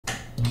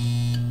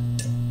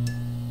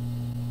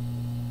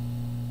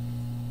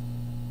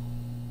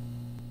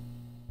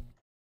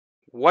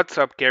What's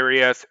up,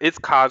 Guerillas? It's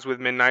Kaz with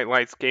Midnight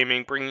Lights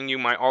Gaming, bringing you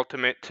my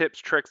ultimate tips,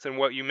 tricks, and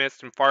what you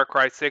missed in Far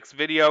Cry 6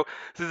 video.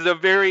 This is a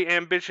very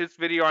ambitious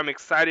video. I'm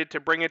excited to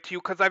bring it to you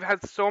because I've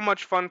had so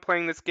much fun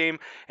playing this game,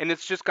 and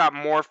it's just got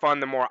more fun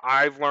the more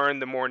I've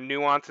learned, the more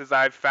nuances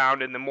I've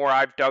found, and the more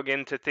I've dug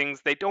into things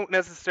they don't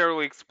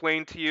necessarily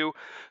explain to you.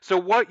 So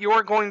what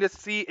you're going to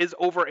see is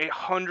over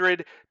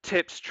 100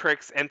 tips,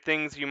 tricks, and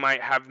things you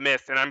might have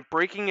missed, and I'm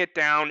breaking it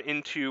down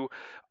into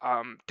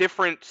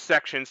different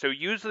sections. So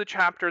use the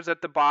chapters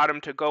at the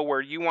bottom to go where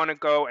you want to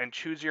go and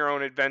choose your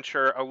own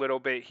adventure a little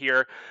bit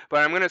here. But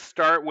I'm going to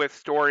start with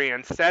story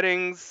and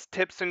settings,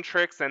 tips and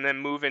tricks, and then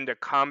move into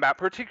combat,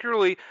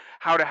 particularly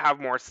how to have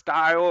more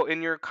style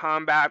in your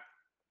combat,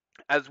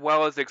 as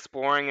well as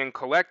exploring and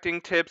collecting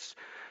tips,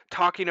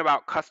 talking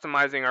about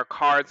customizing our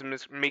cards and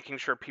making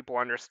sure people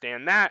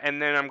understand that.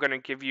 And then I'm going to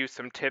give you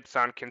some tips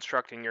on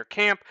constructing your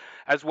camp,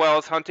 as well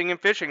as hunting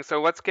and fishing.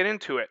 So let's get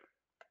into it.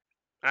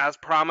 As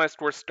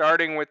promised, we're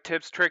starting with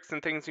tips, tricks,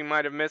 and things you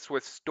might have missed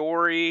with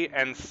story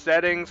and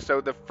settings. So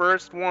the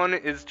first one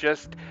is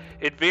just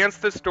advance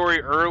the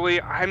story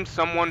early. I'm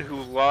someone who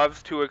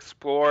loves to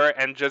explore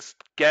and just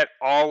get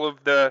all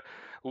of the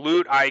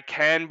loot I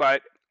can,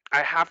 but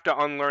I have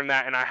to unlearn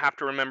that and I have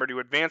to remember to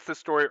advance the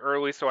story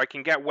early so I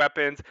can get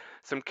weapons,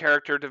 some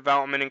character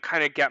development, and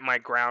kind of get my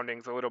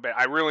groundings a little bit.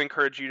 I really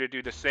encourage you to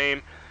do the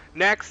same.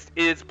 Next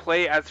is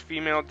play as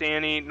female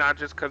Danny, not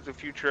just because the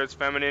future is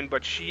feminine,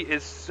 but she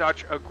is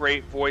such a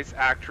great voice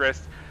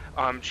actress.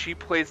 She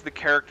plays the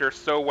character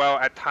so well.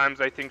 At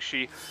times, I think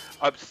she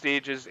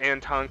upstages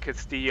Anton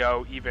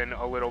Castillo even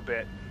a little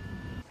bit.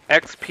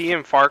 XP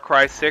in Far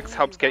Cry 6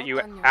 helps get you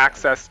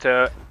access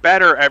to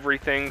better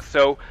everything,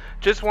 so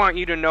just want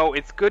you to know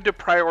it's good to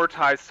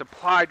prioritize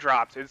supply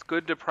drops, it's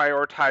good to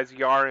prioritize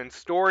YAR and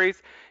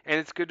stories, and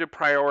it's good to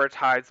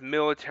prioritize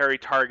military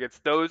targets.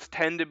 Those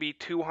tend to be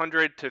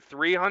 200 to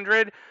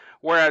 300,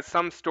 whereas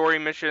some story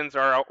missions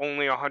are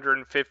only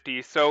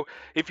 150. So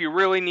if you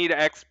really need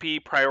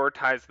XP,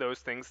 prioritize those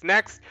things.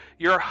 Next,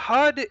 your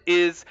HUD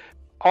is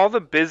all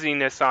the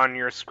busyness on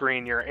your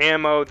screen, your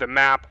ammo, the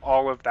map,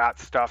 all of that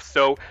stuff.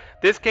 So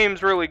this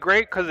game's really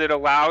great because it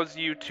allows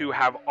you to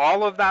have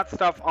all of that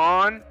stuff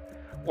on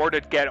or to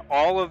get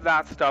all of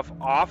that stuff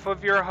off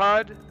of your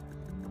HUD.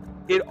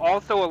 It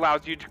also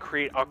allows you to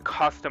create a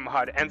custom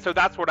HUD. And so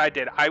that's what I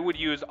did. I would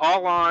use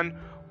all on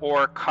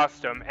or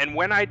custom. And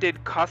when I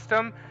did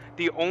custom,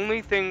 the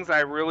only things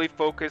I really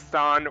focused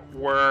on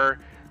were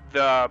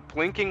the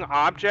blinking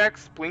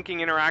objects, blinking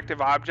interactive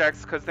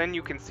objects, because then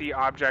you can see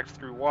objects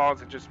through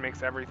walls. It just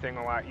makes everything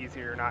a lot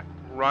easier. You're not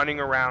running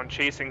around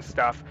chasing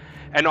stuff.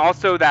 And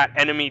also that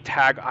enemy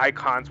tag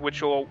icons,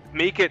 which will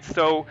make it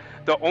so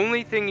the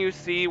only thing you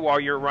see while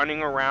you're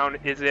running around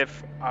is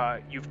if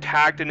you've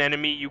tagged an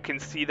enemy, you can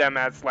see them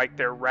as like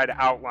their red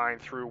outline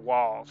through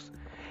walls.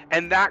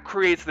 And that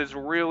creates this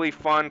really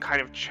fun,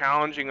 kind of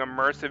challenging,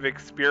 immersive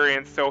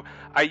experience. So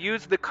I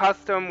use the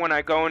custom when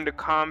I go into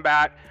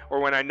combat or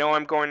when I know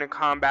I'm going to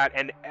combat,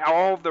 and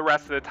all of the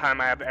rest of the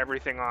time I have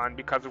everything on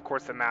because, of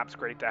course, the map's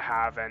great to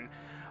have. And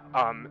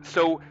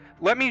so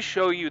let me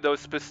show you, though,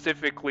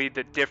 specifically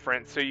the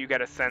difference so you get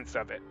a sense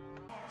of it.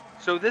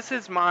 So this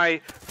is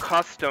my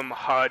custom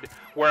HUD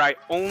where I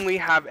only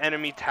have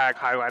enemy tag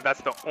highlight.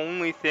 That's the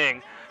only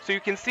thing. So you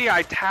can see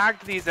I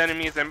tagged these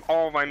enemies, and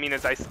all I mean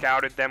is I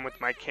scouted them with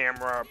my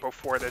camera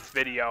before this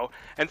video.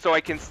 And so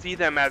I can see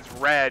them as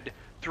red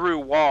through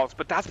walls,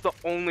 but that's the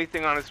only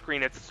thing on the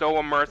screen. It's so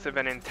immersive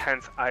and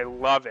intense. I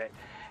love it.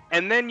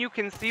 And then you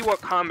can see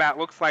what combat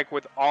looks like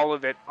with all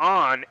of it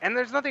on, and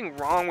there's nothing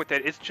wrong with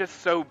it. It's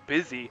just so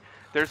busy.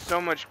 There's so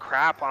much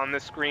crap on the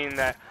screen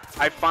that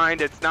I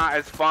find it's not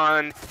as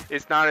fun,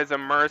 it's not as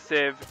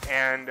immersive,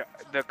 and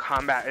the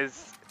combat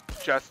is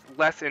just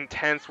less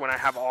intense when I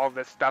have all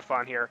this stuff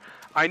on here.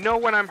 I know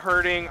when I'm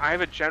hurting, I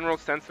have a general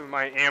sense of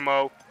my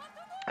ammo,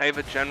 I have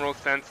a general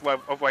sense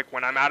of like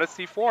when I'm out of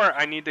C4,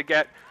 I need to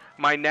get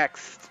my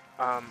next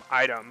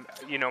item,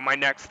 you know, my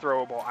next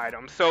throwable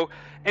item. So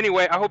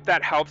anyway, I hope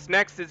that helps.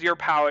 Next is your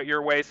palette,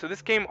 your way. So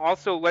this game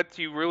also lets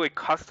you really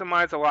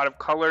customize a lot of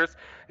colors.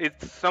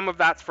 Some of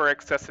that's for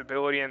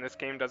accessibility, and this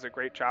game does a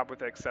great job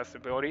with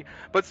accessibility,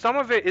 but some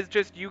of it is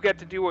just you get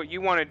to do what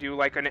you want to do.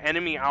 Like an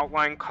enemy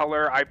outline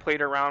color I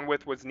played around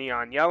with was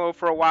neon yellow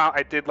for a while.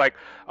 I did like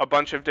a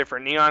bunch of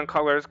different neon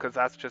colors because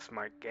that's just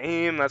my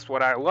game, that's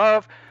what I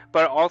love,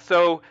 but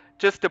also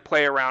just to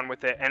play around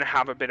with it and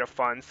have a bit of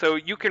fun. So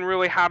you can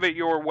really have it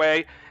your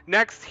way.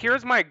 Next,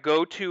 here's my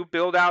go-to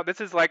build out. This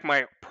is like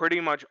my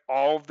pretty much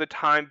all of the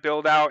time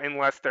build out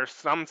unless there's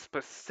some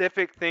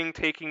specific thing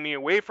taking me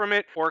away from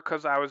it or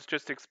because I was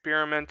just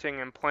experimenting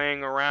and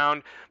playing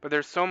around. But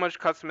there's so much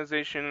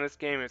customization in this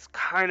game, it's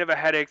kind of a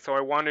headache, so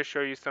I wanted to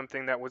show you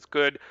something that was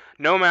good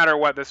no matter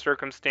what the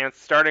circumstance,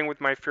 starting with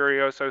my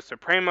Furioso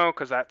Supremo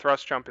because that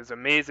thrust jump is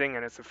amazing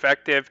and it's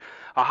effective,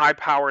 a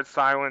high-powered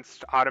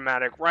silenced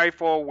automatic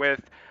rifle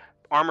with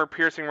armor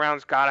piercing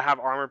rounds. Gotta have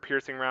armor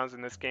piercing rounds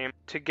in this game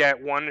to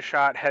get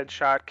one-shot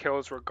headshot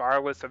kills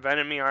regardless of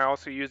enemy. I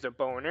also use a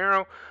bow and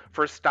arrow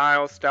for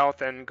style,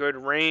 stealth, and good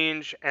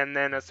range, and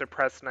then a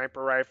suppressed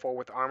sniper rifle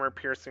with armor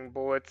piercing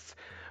bullets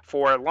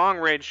for long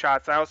range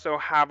shots. I also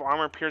have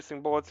armor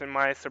piercing bullets in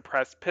my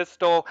suppressed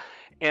pistol,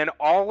 and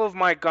all of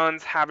my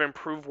guns have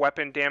improved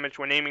weapon damage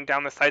when aiming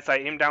down the sights. I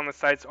aim down the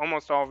sights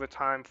almost all the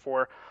time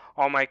for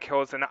all my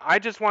kills, and I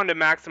just wanted to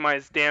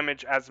maximize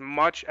damage as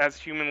much as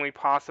humanly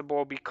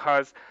possible,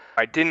 because if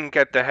I didn't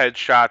get the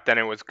headshot, then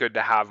it was good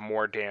to have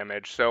more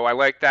damage. So I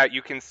like that.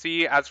 You can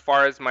see as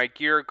far as my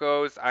gear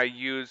goes, I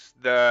use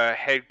the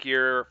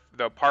headgear,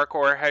 the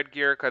parkour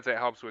headgear, because it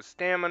helps with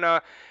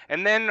stamina.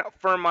 And then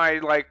for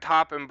my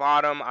top and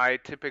bottom, I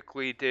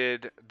typically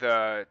did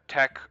the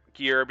tech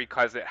gear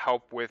because it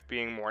helped with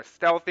being more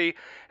stealthy.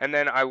 And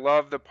then I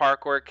love the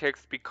parkour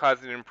kicks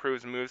because it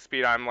improves move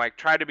speed. I'm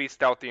try to be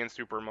stealthy and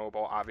super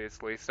mobile,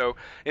 obviously. So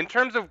in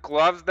terms of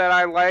gloves that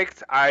I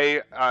liked,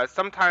 I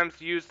sometimes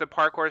use the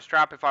parkour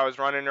strap if I was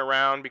running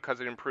around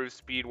because it improves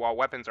speed while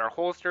weapons are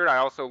holstered. I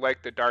also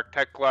like the dark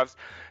tech gloves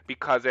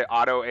because it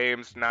auto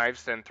aims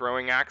knives and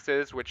throwing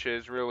axes, which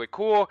is really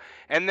cool.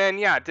 And then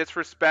yeah,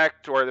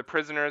 disrespect or the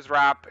prisoner's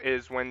wrap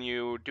is when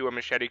you do a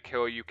machete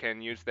kill, you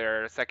can use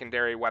their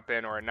secondary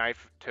weapon or a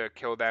knife to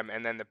kill them.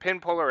 And then the pin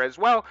puller as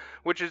well,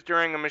 which is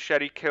during a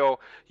machete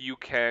kill, you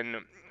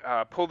can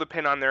pull the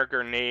pin on their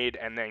grenade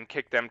and then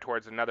kick them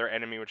towards another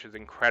enemy, which is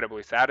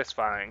incredibly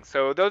satisfying.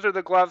 So those are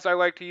the gloves I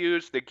like to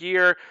use, the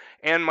gear,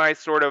 and my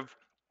sort of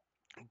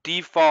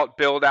default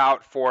build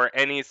out for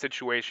any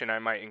situation I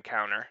might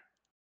encounter.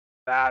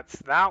 That's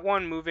that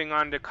one. Moving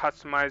on to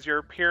customize your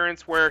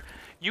appearance, where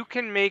you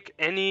can make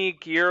any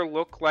gear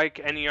look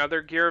like any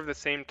other gear of the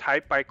same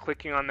type by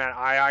clicking on that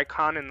eye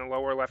icon in the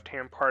lower left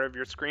hand part of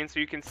your screen. So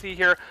you can see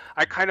here,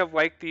 I kind of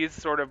like these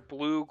sort of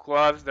blue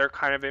gloves. They're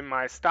kind of in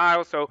my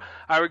style. So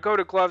I would go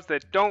to gloves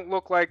that don't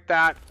look like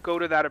that, go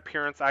to that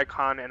appearance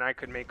icon, and I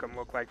could make them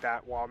look like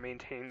that while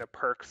maintaining the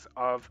perks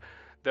of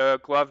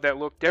the glove that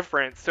look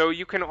different. So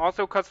you can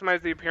also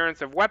customize the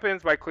appearance of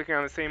weapons by clicking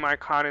on the same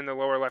icon in the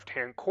lower left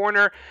hand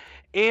corner.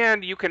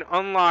 And you can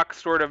unlock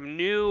sort of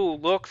new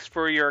looks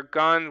for your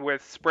gun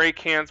with spray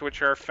cans,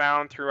 which are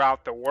found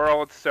throughout the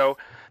world. So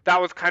that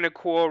was kind of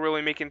cool,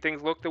 really making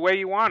things look the way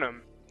you want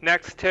them.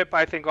 Next tip,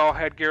 I think all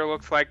headgear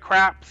looks like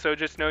crap, so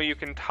just know you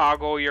can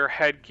toggle your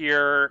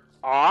headgear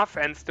off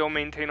and still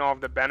maintain all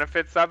of the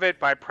benefits of it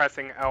by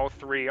pressing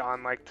L3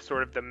 on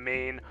sort of the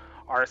main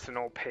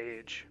arsenal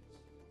page.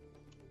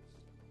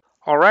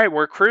 Alright,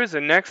 we're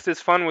cruising. Next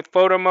is fun with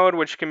photo mode,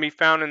 which can be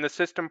found in the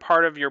system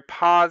part of your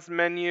pause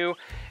menu.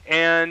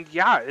 And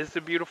yeah, it's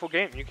a beautiful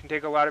game. You can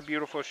take a lot of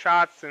beautiful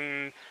shots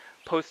and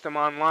post them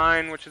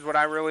online, which is what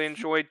I really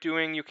enjoy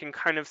doing. You can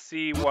kind of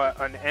see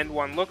what an end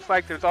one looks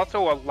like. There's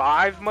also a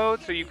live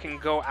mode, so you can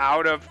go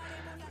out of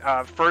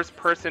first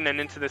person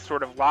and into this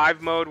sort of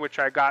live mode, which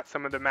I got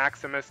some of the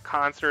Maximus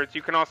concerts.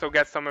 You can also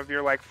get some of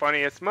your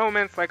funniest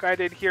moments like I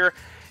did here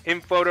in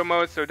photo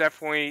mode, so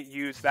definitely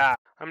use that.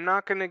 I'm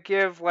not going to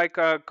give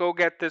a go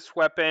get this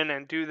weapon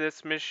and do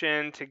this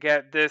mission to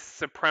get this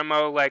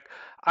Supremo.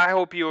 I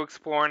hope you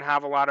explore and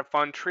have a lot of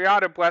fun.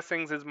 Triada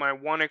Blessings is my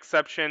one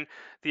exception.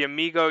 The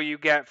Amigo you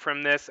get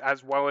from this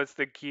as well as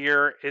the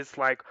gear is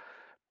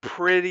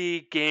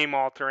pretty game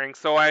altering,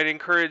 so I'd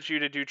encourage you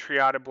to do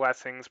Triada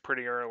Blessings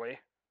pretty early.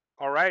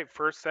 Alright,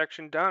 first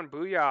section done.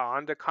 Booyah!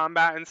 On to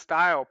combat and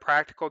style.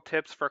 Practical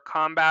tips for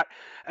combat,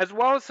 as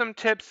well as some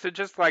tips to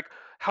just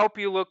help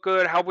you look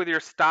good, help with your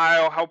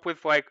style, help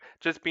with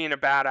just being a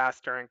badass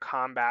during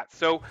combat.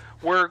 So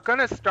we're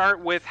gonna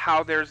start with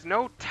how there's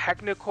no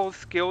technical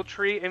skill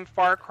tree in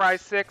Far Cry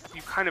 6.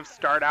 You kind of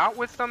start out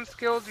with some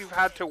skills you've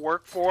had to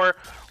work for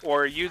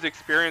or use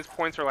experience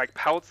points or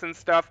pelts and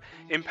stuff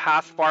in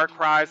past Far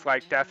Cries,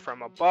 like Death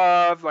from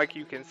Above, like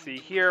you can see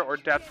here, or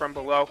Death from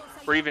Below,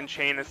 or even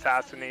Chain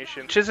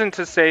Assassination. Which isn't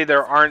to say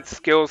there aren't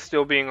skills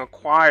still being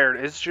acquired,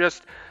 it's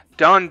just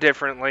done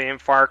differently in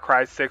Far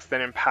Cry 6 than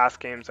in past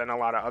games and a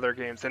lot of other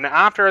games. And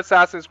after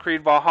Assassin's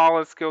Creed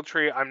Valhalla's skill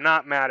tree, I'm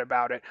not mad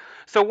about it.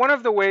 So one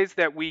of the ways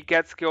that we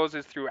get skills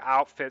is through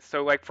outfits.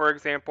 So for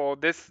example,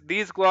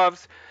 these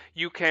gloves,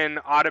 you can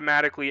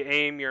automatically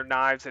aim your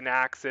knives and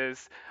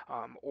axes,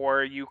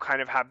 or you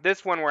kind of have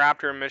this one where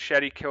after a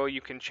machete kill,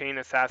 you can chain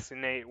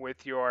assassinate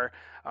with your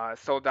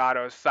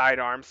Soldado's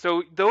sidearm.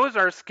 So those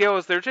are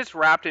skills. They're just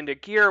wrapped into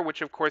gear,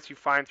 which of course you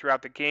find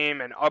throughout the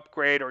game and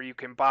upgrade or you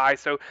can buy.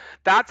 So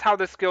that's how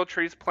the skill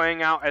tree is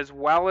playing out, as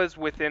well as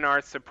within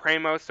our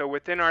Supremos. So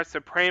within our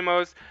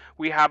Supremos,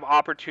 we have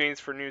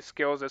opportunities for new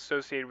skills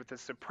associated with the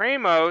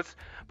Supremos,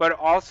 but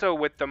also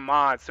with the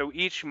mods. So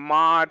each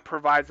mod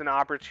provides an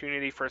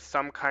opportunity for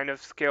some kind of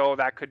skill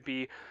that could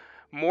be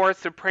more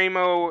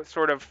Supremo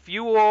sort of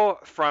fuel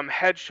from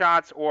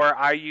headshots, or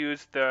I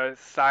use the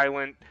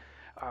silent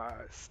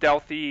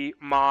stealthy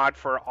mod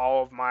for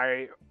all of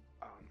my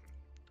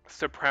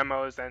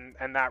Supremos,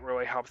 and that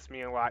really helps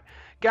me a lot.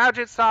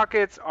 Gadget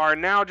sockets are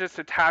now just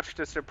attached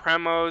to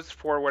Supremos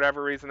for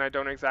whatever reason I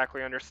don't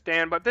exactly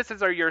understand, but this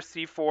is your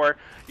C4,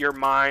 your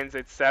mines,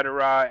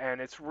 etc.,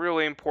 and it's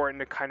really important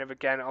to kind of,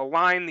 again,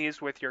 align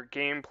these with your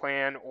game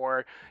plan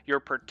or your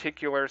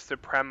particular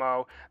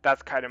Supremo.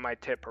 That's kind of my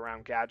tip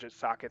around gadget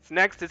sockets.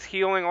 Next is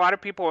healing. A lot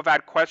of people have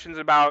had questions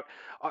about,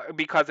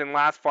 because in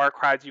last Far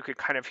Cry's you could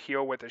kind of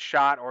heal with a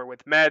shot or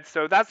with meds,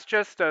 so that's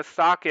just a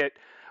socket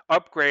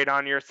upgrade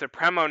on your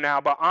Supremo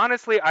now, but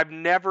honestly, I've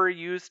never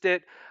used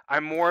it.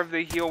 I'm more of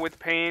the heal with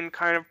pain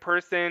kind of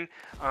person,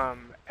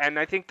 and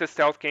I think the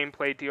stealth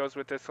gameplay deals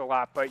with this a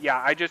lot, but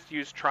yeah, I just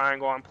use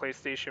triangle on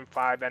PlayStation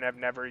 5 and have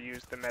never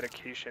used the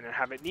medication and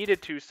haven't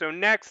needed to. So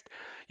next,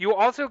 you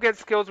also get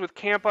skills with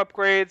camp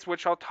upgrades,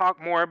 which I'll talk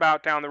more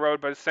about down the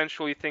road, but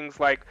essentially things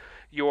like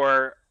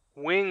your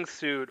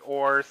wingsuit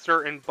or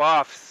certain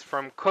buffs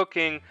from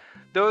cooking.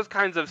 Those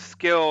kinds of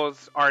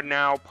skills are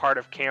now part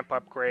of camp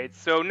upgrades.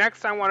 So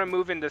next I want to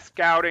move into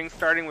scouting,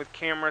 starting with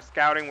camera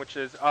scouting, which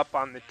is up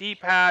on the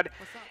D-pad.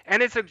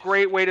 And it's a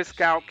great way to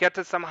scout, get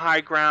to some high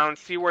ground,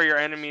 see where your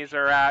enemies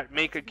are at,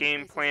 make a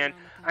game plan.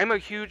 I'm a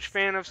huge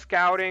fan of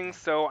scouting,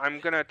 so I'm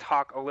going to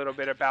talk a little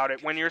bit about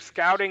it. When you're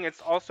scouting,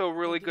 it's also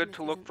really good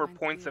to look for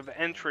points of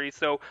entry.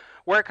 So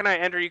where can I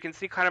enter? You can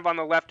see kind of on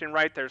the left and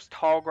right, there's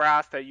tall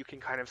grass that you can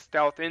kind of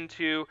stealth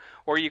into,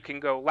 or you can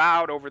go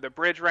loud over the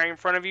bridge right in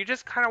front of you. You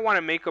just kind of want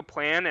to make a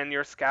plan, and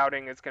your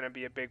scouting is going to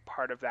be a big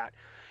part of that.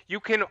 You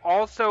can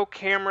also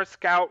camera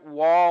scout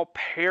while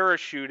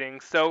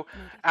parachuting. So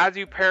as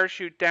you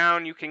parachute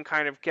down, you can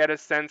kind of get a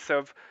sense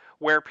of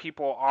where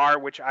people are,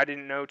 which I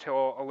didn't know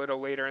till a little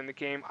later in the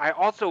game. I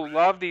also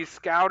love these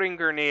scouting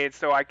grenades,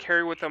 so I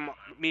carry with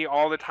me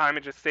all the time.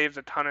 It just saves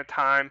a ton of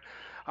time.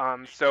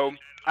 So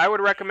I would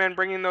recommend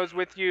bringing those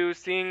with you.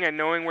 Seeing and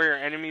knowing where your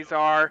enemies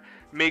are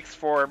makes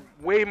for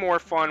way more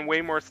fun,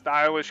 way more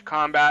stylish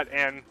combat,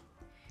 and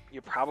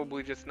you're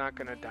probably just not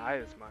going to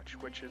die as much,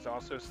 which is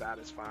also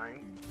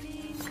satisfying.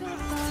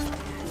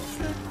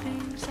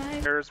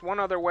 There's one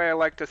other way I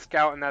like to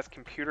scout, and that's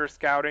computer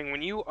scouting.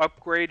 When you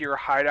upgrade your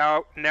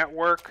hideout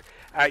network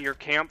at your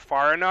camp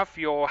far enough,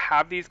 you'll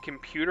have these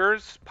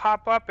computers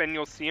pop up, and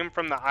you'll see them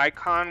from the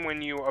icon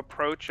when you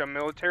approach a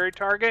military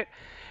target.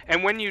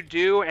 And when you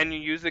do and you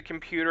use the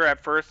computer, at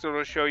first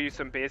it'll show you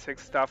some basic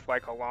stuff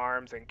like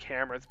alarms and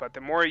cameras, but the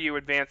more you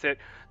advance it,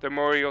 the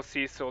more you'll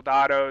see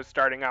soldados,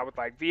 starting out with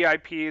like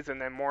VIPs and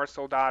then more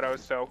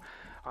soldados. So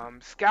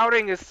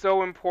scouting is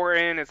so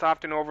important. It's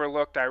often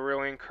overlooked. I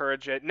really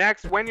encourage it.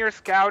 Next, when you're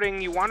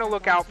scouting, you want to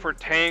look out for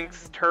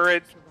tanks,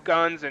 turrets,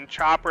 guns, and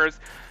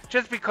choppers,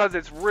 just because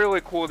it's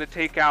really cool to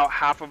take out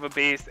half of a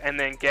base and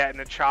then get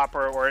in a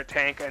chopper or a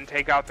tank and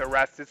take out the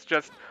rest. It's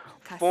just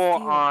full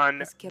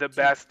on the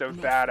best of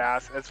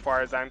badass as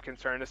far as I'm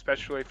concerned,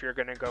 especially if you're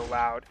going to go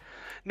loud.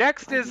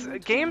 Next is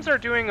games are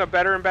doing a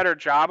better and better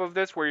job of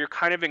this, where you're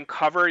kind of in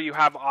cover. You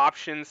have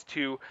options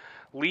to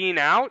lean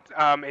out.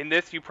 In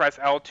this, you press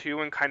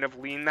L2 and kind of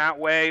lean that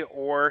way,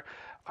 or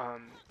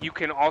you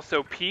can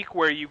also peek,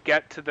 where you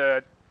get to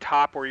the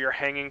top where you're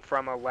hanging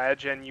from a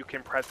ledge and you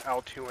can press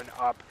L2 and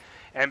up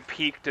and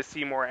peek to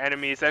see more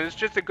enemies. And it's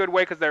just a good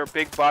way because they're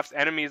big buffs.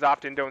 Enemies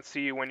often don't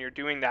see you when you're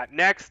doing that.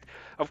 Next,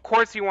 of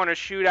course, you want to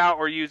shoot out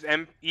or use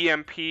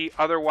EMP,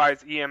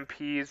 otherwise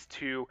EMPs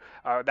to,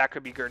 that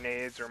could be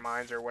grenades or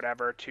mines or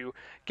whatever, to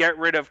get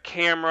rid of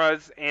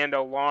cameras and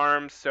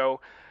alarms.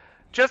 So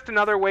just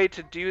another way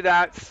to do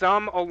that.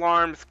 Some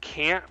alarms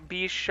can't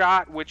be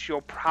shot, which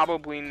you'll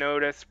probably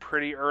notice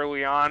pretty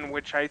early on,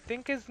 which I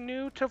think is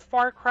new to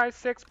Far Cry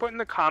 6. Put in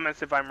the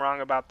comments if I'm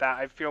wrong about that.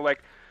 I feel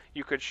like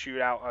you could shoot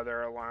out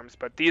other alarms,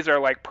 but these are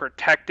like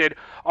protected.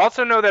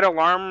 Also know that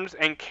alarms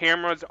and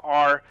cameras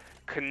are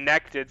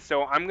connected,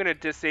 so I'm going to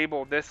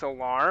disable this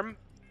alarm,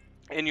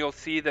 and you'll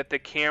see that the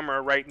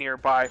camera right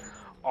nearby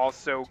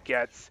also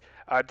gets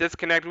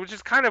disconnected, which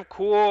is kind of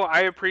cool.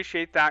 I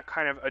appreciate that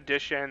kind of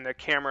addition, the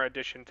camera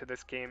addition to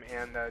this game,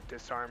 and the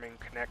disarming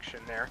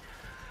connection there.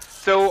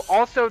 So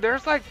also,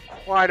 there's like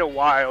quite a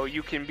while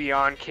you can be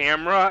on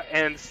camera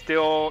and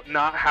still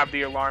not have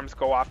the alarms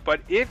go off. But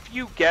if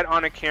you get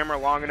on a camera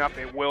long enough,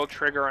 it will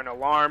trigger an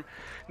alarm.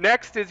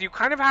 Next is you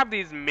kind of have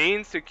these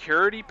main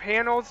security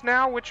panels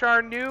now, which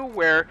are new,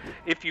 where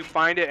if you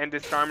find it and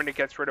disarm it, it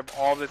gets rid of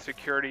all the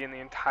security in the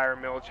entire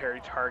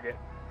military target.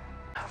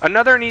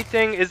 Another neat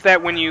thing is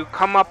that when you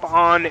come up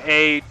on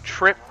a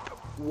trip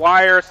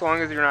wire, so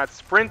long as you're not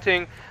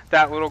sprinting,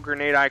 that little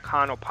grenade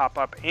icon will pop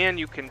up and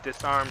you can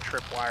disarm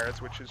trip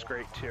wires, which is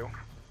great too.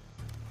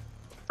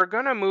 We're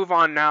going to move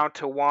on now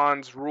to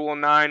Juan's Rule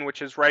 9,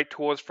 which is right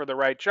tools for the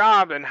right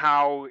job, and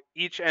how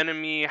each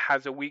enemy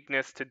has a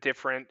weakness to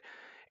different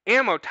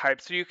ammo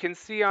types. So you can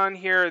see on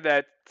here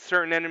that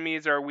certain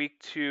enemies are weak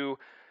to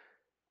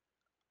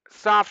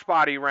soft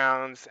body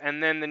rounds,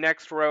 and then the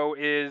next row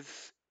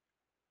is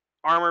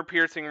armor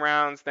piercing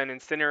rounds, then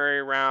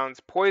incendiary rounds,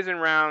 poison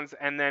rounds,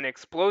 and then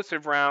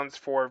explosive rounds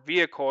for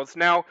vehicles.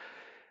 Now,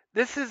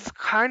 this is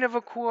kind of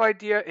a cool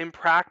idea in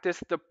practice.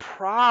 The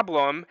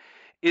problem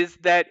is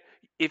that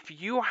if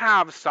you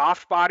have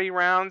soft body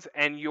rounds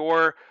and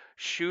your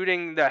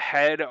shooting the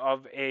head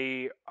of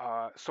a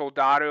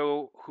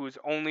soldado who's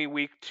only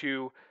weak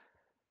to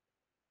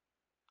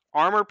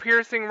armor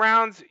piercing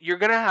rounds, you're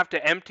going to have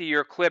to empty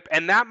your clip,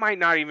 and that might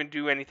not even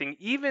do anything.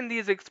 Even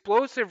these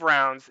explosive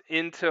rounds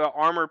into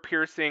armor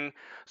piercing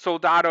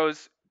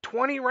soldados,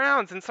 20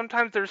 rounds, and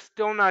sometimes they're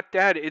still not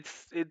dead.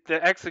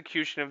 The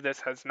execution of this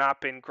has not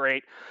been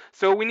great.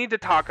 So we need to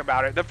talk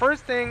about it. The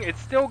first thing,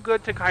 it's still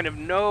good to kind of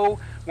know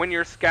when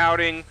you're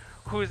scouting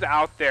who's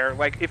out there.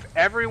 Like if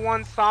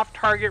everyone's soft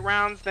target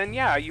rounds, then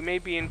yeah, you may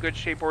be in good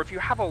shape. Or if you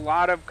have a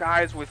lot of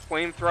guys with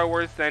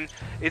flamethrowers, then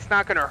it's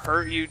not going to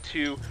hurt you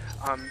to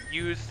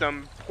use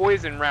some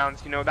poison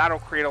rounds. That'll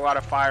create a lot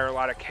of fire, a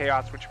lot of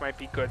chaos, which might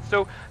be good.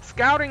 So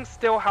scouting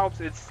still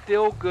helps. It's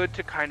still good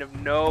to kind of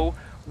know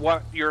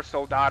what your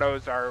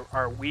soldados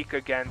are weak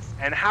against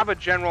and have a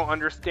general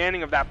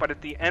understanding of that. But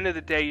at the end of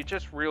the day, you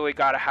just really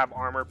got to have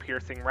armor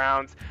piercing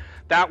rounds.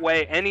 That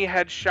way, any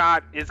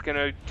headshot is going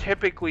to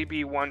typically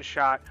be one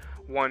shot,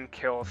 one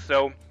kill.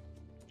 So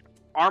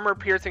armor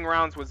piercing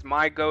rounds was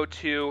my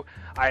go-to.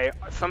 I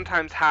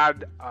sometimes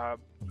had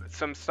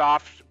some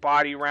soft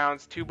body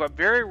rounds too, but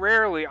very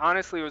rarely,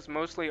 honestly, it was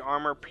mostly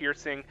armor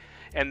piercing.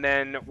 And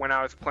then when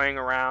I was playing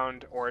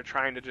around or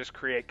trying to just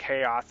create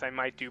chaos, I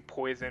might do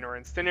poison or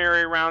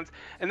incendiary rounds.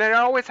 And then I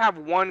always have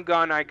one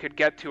gun I could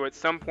get to at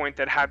some point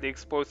that had the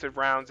explosive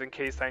rounds in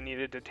case I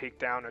needed to take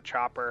down a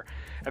chopper.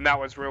 And that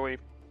was really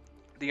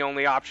the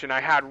only option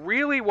I had.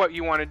 Really what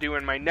you want to do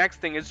in my next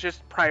thing is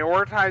just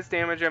prioritize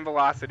damage and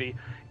velocity.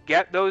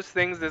 Get those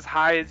things as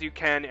high as you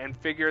can and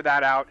figure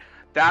that out.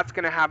 That's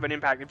going to have an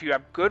impact. If you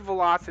have good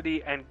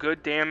velocity and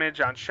good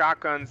damage on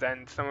shotguns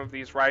and some of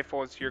these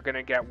rifles, you're going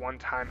to get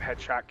one-time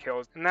headshot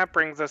kills. And that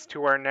brings us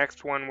to our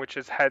next one, which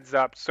is heads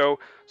up. So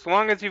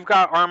long as you've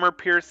got armor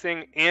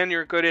piercing and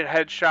you're good at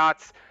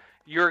headshots,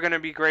 you're going to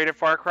be great at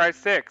Far Cry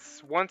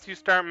 6. Once you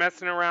start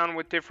messing around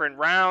with different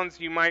rounds,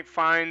 you might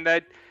find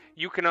that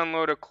you can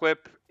unload a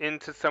clip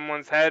into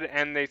someone's head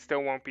and they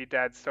still won't be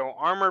dead. So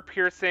armor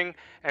piercing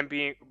and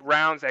being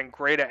rounds and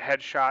great at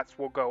headshots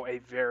will go a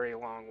very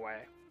long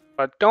way.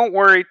 But don't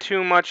worry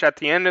too much. At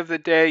the end of the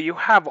day, you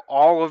have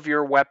all of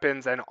your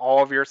weapons and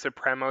all of your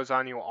Supremos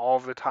on you all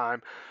of the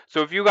time.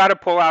 So if you got to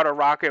pull out a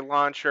rocket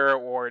launcher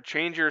or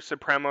change your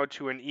Supremo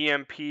to an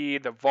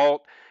EMP, the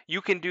Vault, you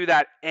can do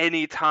that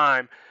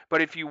anytime.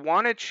 But if you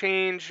want to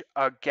change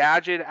a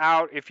gadget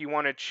out, if you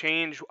want to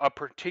change a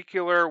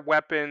particular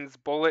weapon's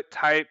bullet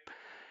type,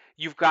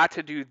 you've got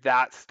to do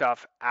that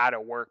stuff at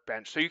a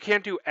workbench. So you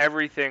can't do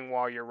everything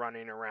while you're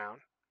running around.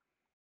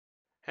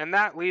 And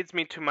that leads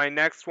me to my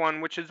next one,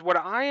 which is what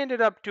I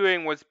ended up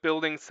doing was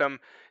building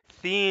some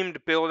themed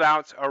build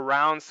outs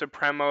around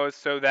Supremos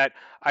so that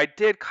I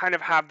did kind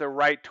of have the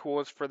right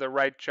tools for the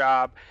right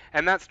job.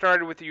 And that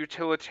started with the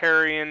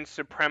utilitarian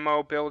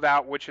Supremo build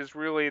out, which is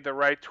really the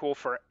right tool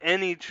for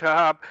any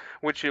job,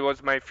 which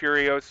was my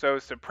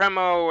Furioso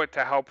Supremo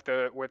to help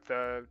with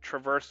the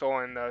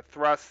traversal and the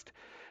thrust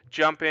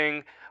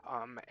jumping.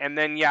 And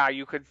then yeah,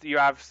 you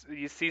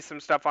see some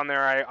stuff on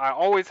there. I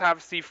always have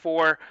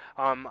C4.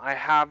 I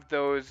have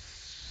those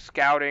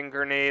scouting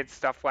grenades,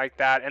 stuff like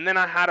that. And then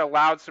I had a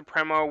loud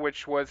Supremo,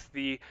 which was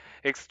the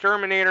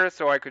exterminator,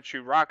 so I could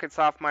shoot rockets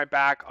off my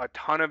back. A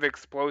ton of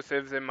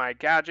explosives in my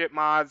gadget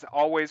mods,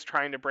 always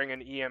trying to bring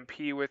an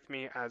EMP with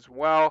me as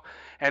well.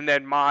 And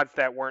then mods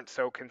that weren't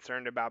so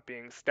concerned about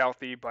being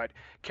stealthy, but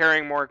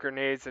carrying more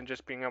grenades and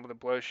just being able to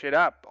blow shit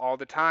up all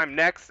the time.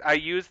 Next, I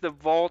use the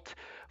Volt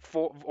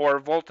or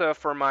Volta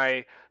for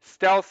my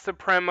stealth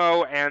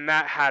Supremo, and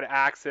that had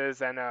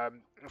axes and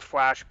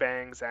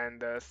flashbangs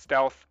and the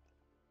stealth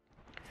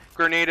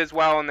grenade as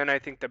well. And then I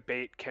think the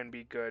bait can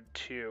be good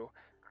too.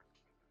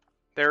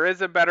 There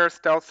is a better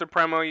stealth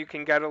Supremo you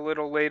can get a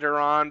little later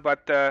on,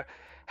 but the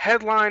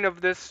headline of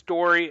this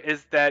story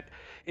is that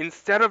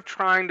instead of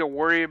trying to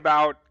worry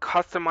about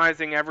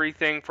customizing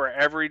everything for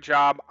every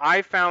job,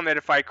 I found that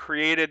if I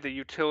created the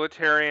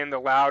utilitarian, the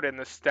loud, and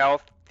the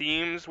stealth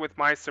themes with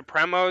my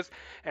Supremos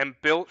and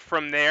built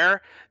from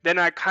there, then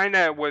I kind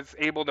of was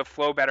able to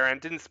flow better and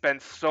didn't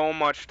spend so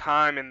much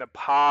time in the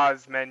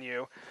pause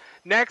menu.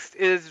 Next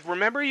is,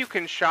 remember you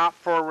can shop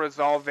for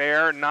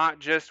Resolver, not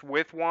just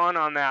with one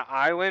on that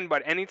island,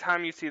 but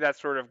anytime you see that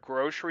sort of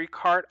grocery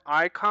cart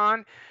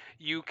icon,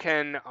 you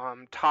can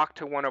talk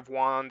to one of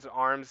Juan's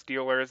arms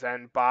dealers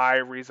and buy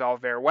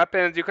Resolver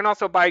weapons. You can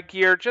also buy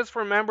gear. Just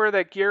remember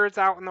that gear is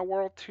out in the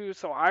world too,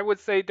 so I would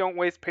say don't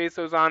waste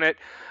pesos on it.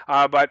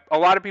 But a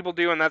lot of people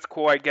do, and that's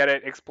cool. I get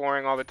it.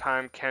 Exploring all the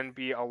time can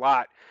be a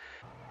lot.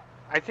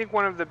 I think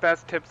one of the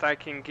best tips I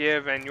can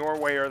give, and Your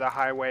Way or the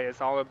Highway, is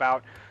all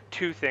about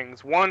two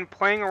things. One,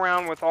 playing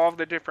around with all of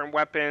the different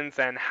weapons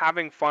and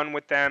having fun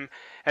with them.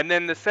 And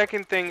then the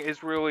second thing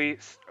is really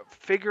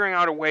figuring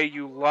out a way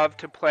you love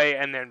to play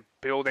and then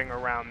building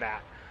around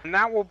that. And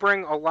that will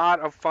bring a lot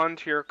of fun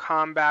to your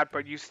combat,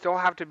 but you still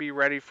have to be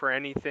ready for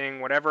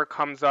anything, whatever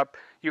comes up.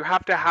 You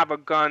have to have a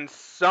gun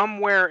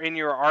somewhere in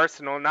your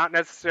arsenal, not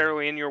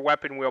necessarily in your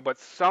weapon wheel, but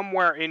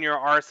somewhere in your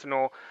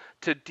arsenal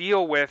to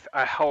deal with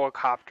a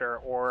helicopter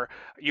or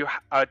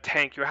a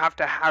tank, you have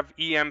to have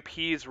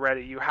EMPs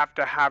ready. You have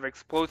to have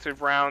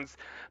explosive rounds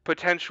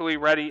potentially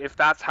ready if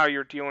that's how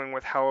you're dealing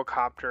with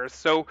helicopters.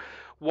 So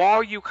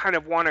while you kind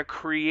of want to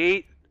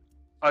create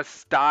a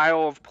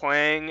style of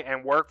playing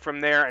and work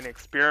from there and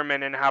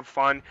experiment and have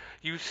fun,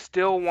 you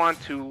still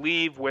want to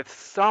leave with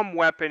some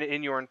weapon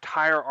in your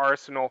entire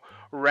arsenal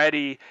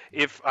ready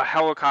if a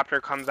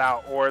helicopter comes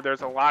out or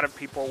there's a lot of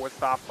people with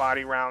soft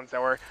body rounds,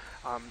 or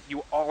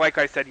like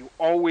I said, you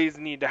always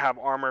need to have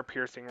armor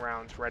piercing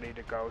rounds ready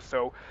to go.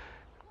 So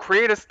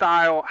create a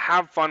style,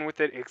 have fun with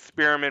it,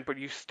 experiment, but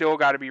you still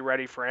got to be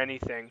ready for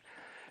anything.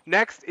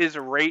 Next is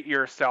rate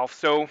yourself.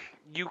 So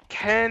you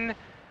can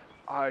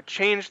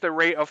change the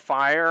rate of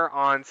fire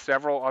on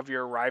several of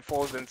your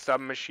rifles and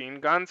submachine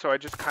guns. So I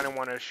just kind of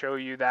want to show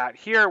you that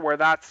here, where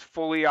that's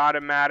fully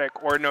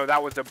automatic, or no,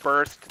 that was a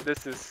burst.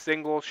 This is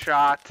single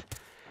shot.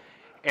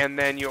 And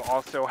then you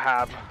also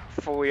have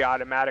fully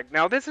automatic.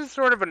 Now this is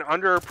sort of an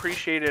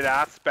underappreciated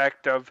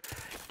aspect of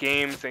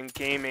games and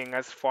gaming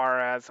as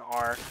far as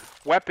our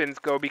weapons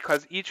go,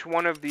 because each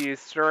one of these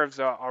serves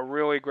a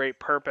really great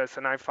purpose,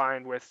 and I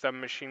find with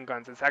submachine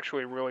guns it's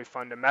actually really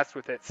fun to mess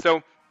with it.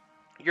 So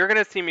you're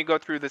going to see me go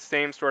through the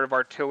same sort of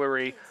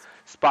artillery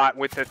spot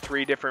with the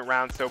 3 different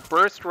rounds. So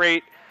burst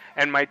rate,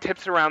 and my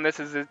tips around this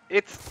is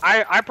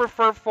I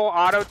prefer full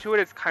auto to it.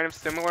 It's kind of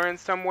similar in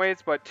some ways,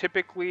 but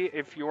typically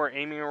if you are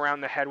aiming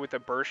around the head with a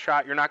burst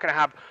shot, you're not going to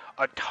have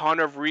a ton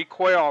of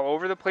recoil all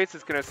over the place.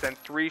 It's going to send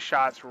 3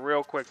 shots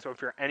real quick. So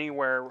if you're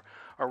anywhere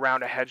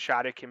around a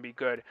headshot, it can be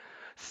good.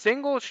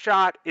 Single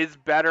shot is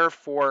better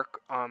for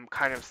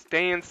kind of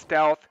staying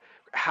stealth,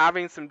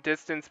 having some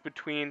distance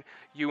between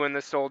you and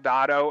the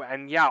soldado,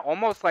 and yeah,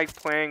 almost like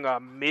playing a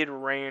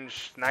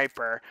mid-range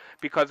sniper,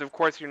 because of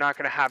course you're not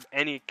going to have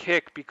any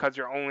kick because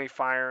you're only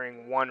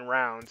firing 1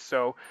 round.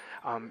 So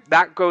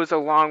that goes a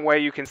long way.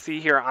 You can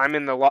see here I'm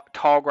in the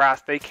tall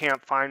grass. They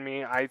can't find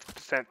me. I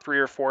sent 3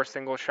 or 4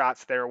 single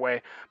shots their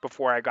way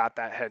before I got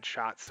that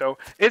headshot. So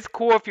it's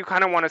cool if you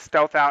kind of want to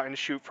stealth out and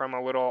shoot from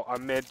a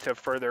mid to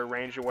further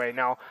range away.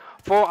 Now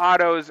full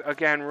autos,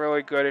 again,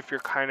 really good if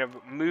you're kind of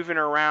moving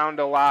around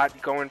a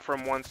lot, going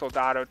from one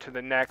soldado to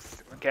the next,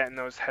 getting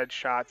those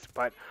headshots,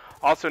 but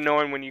also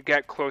knowing when you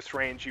get close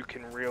range, you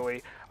can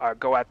really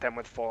go at them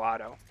with full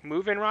auto.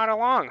 Moving right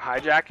along,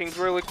 hijacking's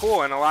really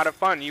cool and a lot of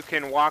fun. You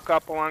can walk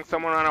up along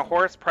someone on a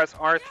horse, press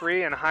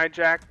R3 and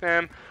hijack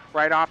them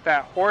right off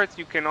that horse.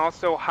 You can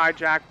also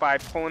hijack by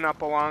pulling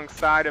up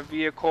alongside a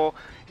vehicle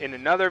in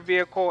another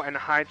vehicle and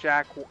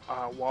hijack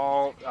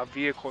while a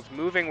vehicle's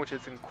moving, which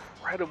is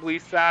incredibly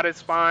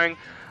satisfying.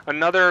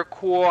 Another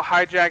cool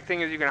hijack thing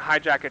is you can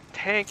hijack a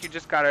tank. You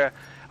just gotta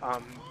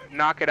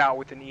knock it out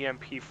with an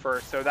EMP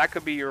first. So that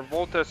could be your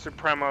Volta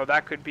Supremo,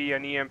 that could be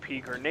an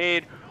EMP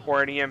grenade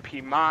or an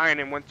EMP mine,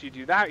 and once you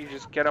do that, you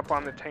just get up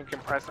on the tank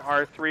and press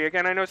R3.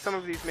 Again, I know some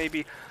of these may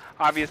be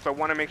obvious, but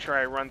want to make sure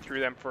I run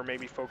through them for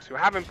maybe folks who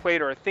haven't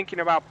played or are thinking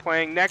about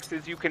playing. Next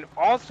is you can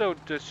also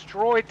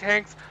destroy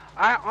tanks.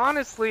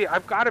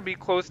 I've got to be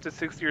close to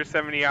 60 or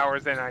 70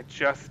 hours, and I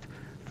just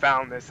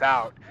found this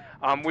out.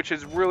 Which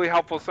is really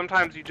helpful.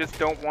 Sometimes you just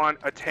don't want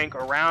a tank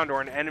around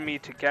or an enemy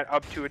to get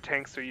up to a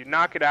tank, so you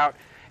knock it out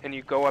and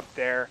you go up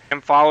there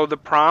and follow the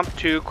prompt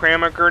to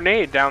cram a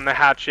grenade down the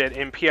hatchet.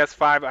 In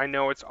PS5, I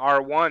know it's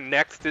R1.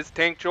 Next is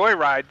Tank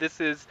Joyride. This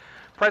is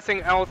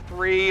pressing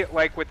L3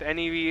 like with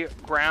any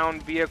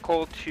ground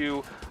vehicle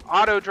to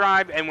auto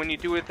drive, and when you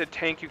do it with the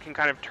tank, you can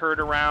kind of turn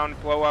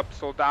around, blow up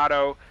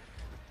soldado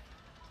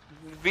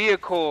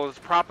vehicles,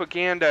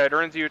 propaganda. It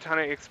earns you a ton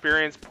of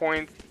experience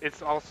points.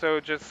 It's also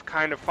just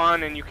kind of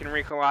fun, and you can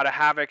wreak a lot of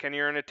havoc, and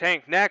you're in a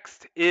tank.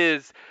 Next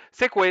is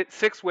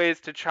 6 ways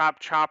to chop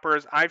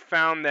choppers. I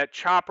found that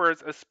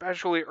choppers,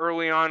 especially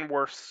early on,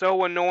 were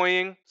so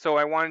annoying, so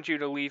I wanted you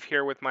to leave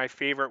here with my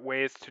favorite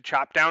ways to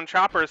chop down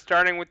choppers,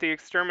 starting with the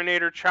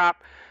Exterminator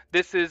chop.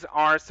 This is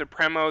our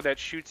Supremo that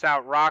shoots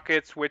out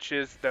rockets, which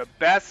is the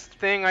best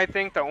thing, I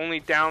think. The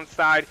only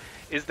downside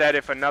is that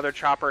if another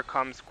chopper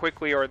comes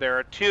quickly or there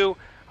are 2,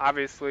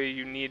 obviously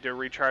you need to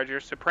recharge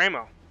your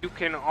Supremo. You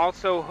can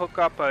also hook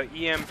up a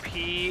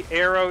EMP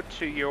arrow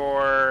to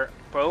your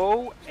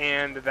bow,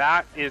 and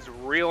that is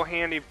real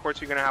handy. Of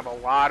course, you're going to have a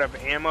lot of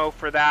ammo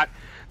for that.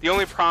 The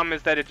only problem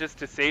is that it just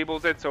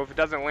disables it, so if it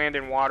doesn't land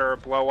in water or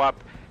blow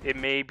up, it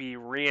may be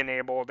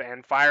re-enabled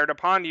and fired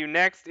upon you.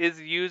 Next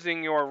is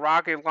using your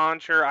rocket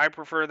launcher. I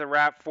prefer the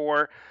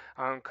RAP-4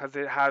 because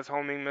it has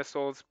homing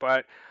missiles,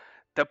 but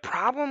the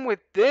problem with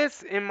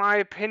this, in my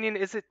opinion,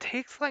 is it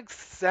takes like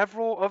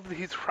several of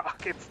these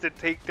rockets to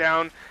take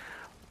down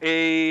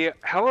a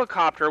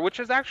helicopter, which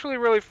is actually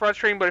really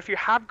frustrating. But if you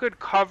have good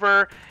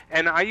cover,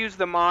 and I use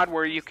the mod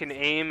where you can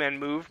aim and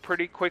move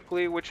pretty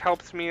quickly, which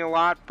helps me a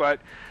lot, but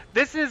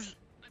this is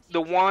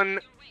the one,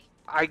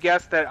 I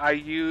guess, that I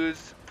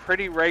use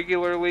pretty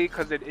regularly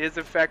because it is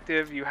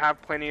effective. You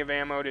have plenty of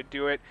ammo to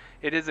do it.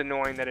 It is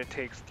annoying that it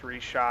takes 3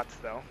 shots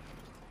though.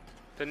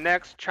 The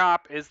next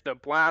chop is the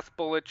blast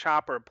bullet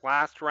chop or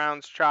blast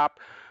rounds chop,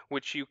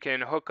 which you can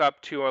hook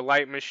up to a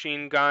light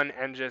machine gun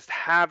and just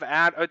have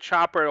at a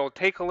chopper. It'll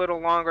take a little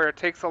longer, it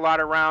takes a lot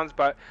of rounds,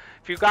 but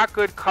if you got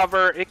good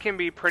cover, it can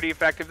be pretty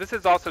effective. This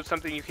is also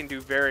something you can do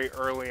very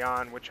early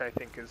on, which I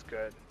think is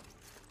good.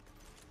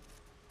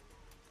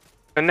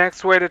 The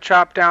next way to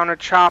chop down a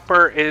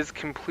chopper is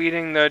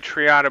completing the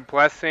Triad of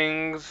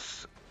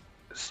Blessings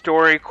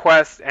story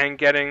quest and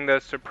getting the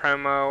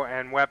Supremo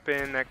and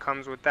weapon that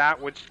comes with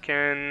that, which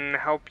can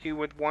help you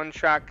with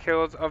one-shot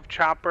kills of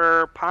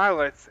chopper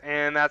pilots,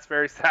 and that's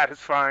very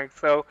satisfying.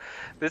 So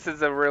this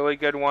is a really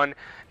good one.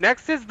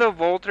 Next is the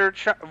Volta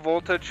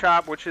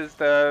Chop, which is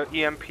the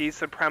EMP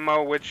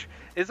Supremo, which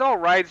is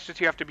alright. It's just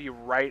you have to be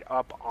right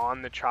up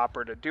on the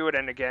chopper to do it,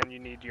 and again, you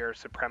need your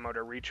Supremo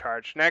to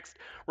recharge. Next,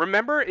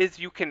 remember, is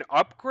you can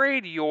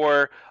upgrade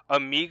your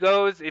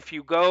amigos if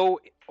you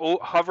go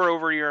hover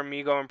over your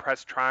amigo and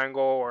press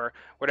triangle or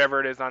whatever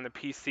it is on the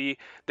PC,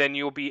 then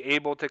you'll be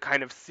able to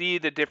kind of see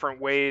the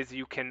different ways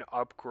you can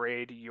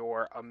upgrade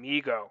your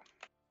amigo.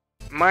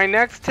 My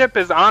next tip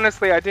is,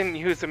 honestly, I didn't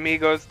use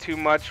amigos too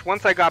much.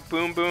 Once I got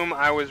Boom Boom,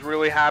 I was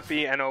really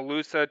happy, and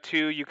Olusa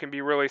too. You can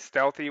be really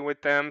stealthy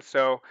with them,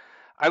 so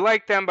I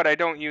like them, but I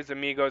don't use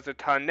amigos a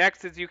ton.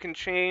 Next is you can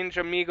change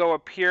amigo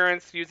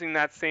appearance using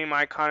that same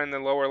icon in the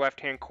lower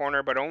left-hand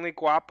corner, but only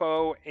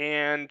Guapo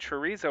and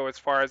Chorizo as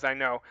far as I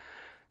know.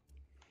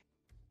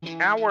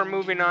 Now we're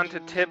moving on to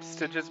tips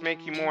to just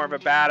make you more of a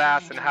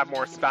badass and have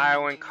more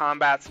style in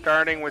combat,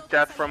 starting with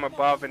Death from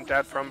Above and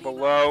Death from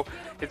Below.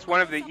 It's one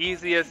of the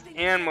easiest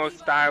and most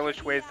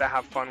stylish ways to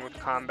have fun with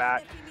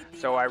combat,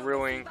 so I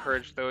really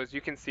encourage those. You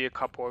can see a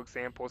couple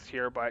examples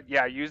here, but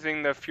yeah,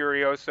 using the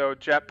Furioso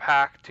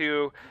jetpack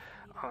to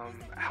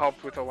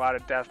helped with a lot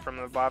of Death from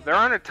Above. There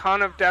aren't a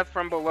ton of Death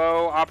from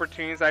Below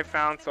opportunities I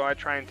found, so I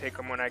try and take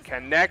them when I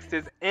can. Next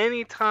is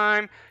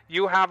anytime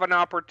you have an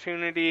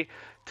opportunity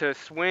to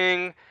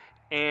swing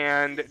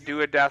and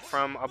do a Death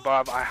from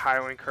Above, I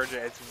highly encourage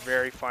it. It's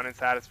very fun and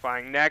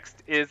satisfying.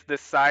 Next is the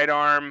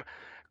sidearm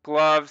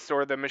gloves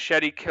or the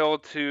machete kill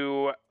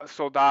to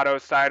Soldado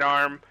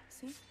sidearm.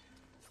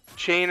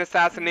 Chain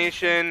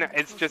assassination,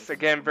 it's just,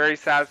 again, very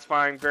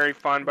satisfying, very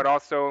fun, but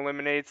also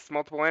eliminates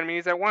multiple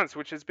enemies at once,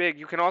 which is big.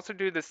 You can also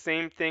do the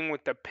same thing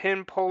with the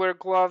pin puller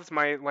gloves,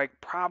 my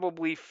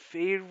probably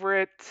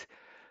favorite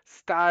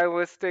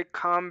stylistic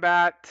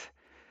combat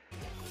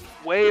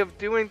way of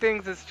doing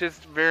things. Is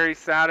just very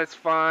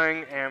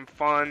satisfying and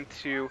fun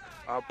to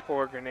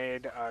pull a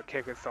grenade,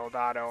 kick a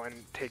Soldado, and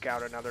take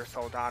out another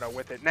Soldado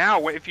with it.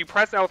 Now, if you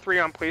press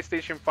L3 on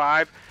PlayStation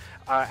 5,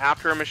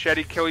 after a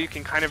machete kill, you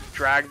can kind of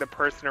drag the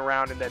person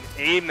around and then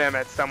aim them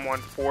at someone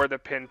for the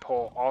pin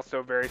pull.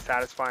 Also very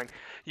satisfying.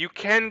 You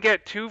can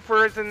get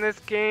twofers in this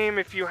game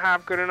if you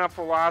have good enough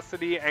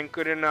velocity and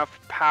good enough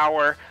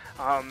power.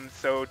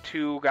 So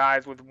two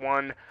guys with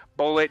one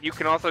bullet. You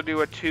can also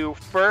do a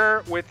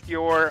twofer with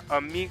your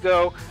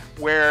amigo,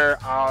 where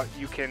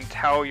you can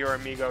tell your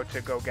amigo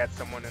to go get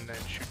someone and then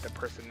shoot the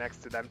person next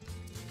to them.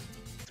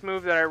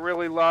 Move that I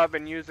really love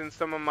and use in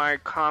some of my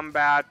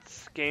combat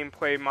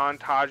gameplay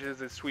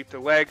montages is sweep the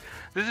leg.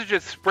 This is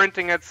just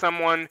sprinting at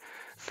someone,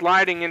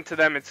 sliding into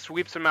them, it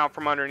sweeps them out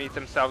from underneath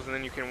themselves, and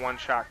then you can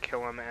one-shot kill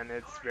them, and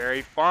it's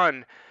very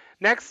fun.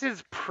 Next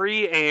is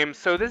pre-aim.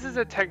 So this is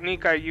a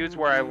technique I use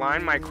where I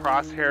line my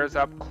crosshairs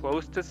up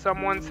close to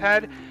someone's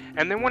head,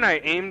 and then when I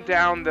aim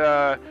down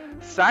the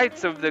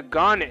sights of the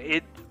gun,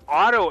 it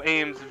auto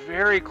aims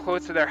very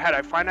close to their head.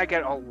 I find I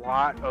get a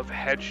lot of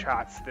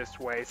headshots this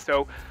way.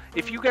 So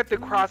if you get the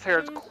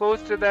crosshairs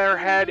close to their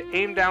head,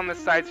 aim down the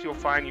sights, you'll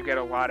find you get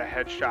a lot of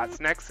headshots.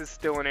 Next is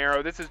still an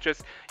arrow. This is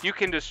just, you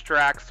can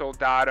distract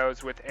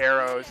soldados with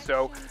arrows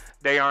so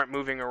they aren't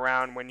moving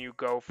around when you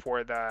go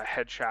for the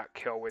headshot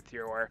kill with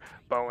your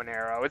bow and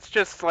arrow. It's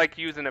just like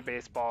using a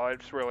baseball.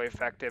 It's really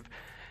effective.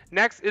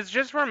 Next is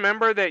just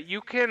remember that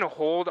you can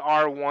hold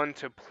R1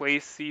 to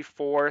place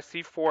C4.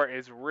 C4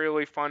 is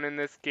really fun in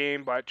this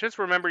game, but just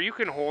remember you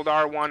can hold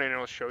R1 and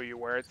it'll show you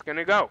where it's going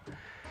to go.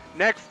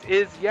 Next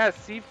is, yes,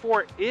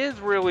 C4 is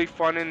really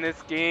fun in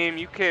this game.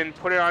 You can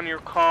put it on your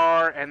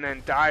car and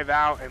then dive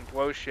out and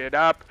blow shit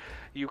up.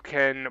 You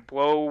can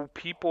blow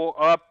people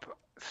up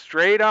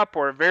straight up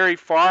or very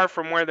far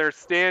from where they're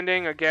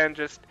standing. Again,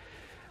 just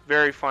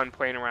very fun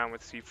playing around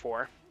with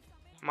C4.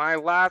 My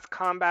last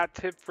combat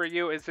tip for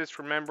you is just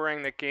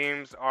remembering that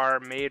games are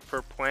made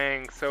for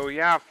playing. So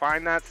yeah,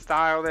 find that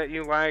style that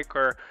you like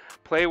or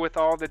play with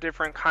all the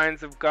different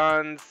kinds of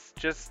guns.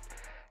 Just,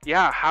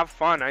 yeah, have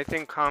fun. I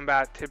think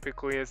combat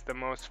typically is the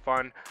most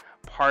fun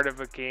part of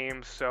a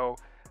game. So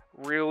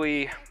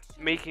really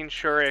making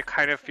sure it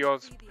kind of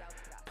feels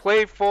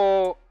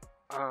playful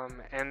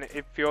and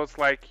it feels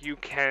like you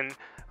can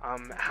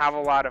have a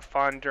lot of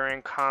fun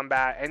during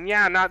combat. And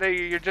yeah, not that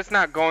you're just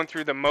not going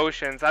through the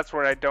motions. That's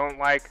what I don't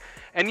like.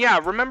 And yeah,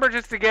 remember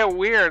just to get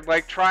weird.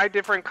 Like, try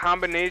different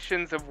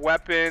combinations of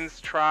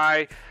weapons.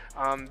 Try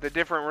the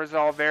different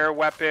Resolve Air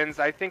weapons.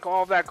 I think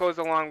all of that goes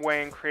a long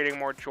way in creating a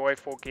more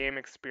joyful game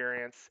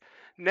experience.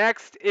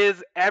 Next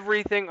is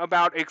everything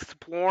about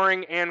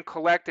exploring and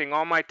collecting.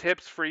 All my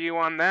tips for you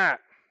on that.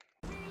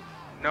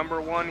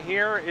 number one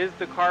here is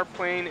the car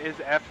plane is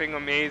effing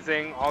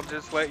amazing. I'll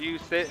just let you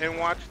sit and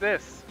watch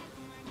this.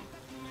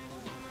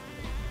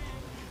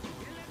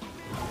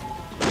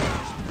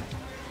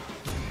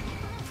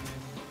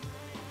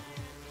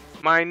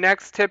 My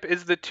next tip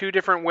is the two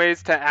different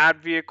ways to add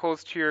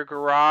vehicles to your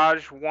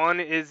garage. One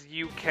is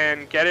you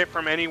can get it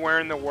from anywhere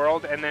in the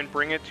world and then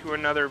bring it to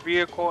another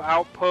vehicle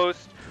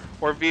outpost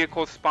or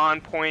vehicle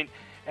spawn point,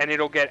 and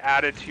it'll get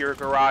added to your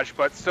garage.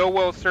 But so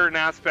will certain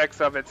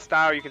aspects of its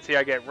style. You can see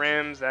I get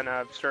rims and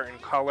a certain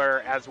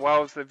color as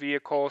well as the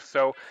vehicle.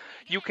 So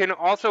you can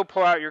also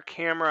pull out your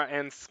camera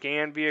and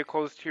scan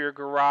vehicles to your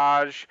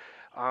garage.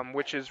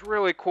 Which is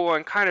really cool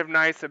and kind of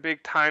nice, a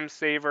big time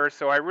saver.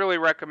 So I really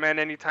recommend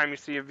anytime you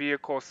see a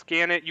vehicle,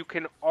 scan it. You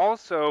can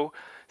also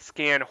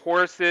scan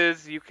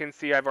horses. You can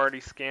see I've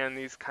already scanned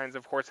these kinds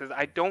of horses.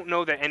 I don't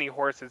know that any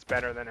horse is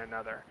better than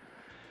another.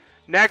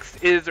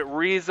 Next is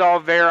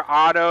Resolver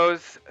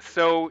autos.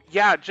 So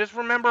yeah, just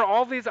remember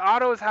all these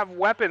autos have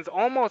weapons.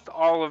 Almost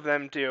all of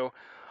them do.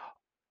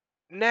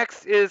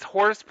 Next is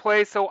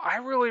horseplay. So I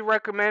really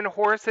recommend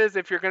horses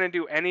if you're going to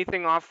do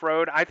anything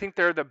off-road. I think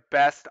they're the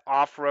best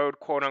off-road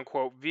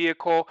quote-unquote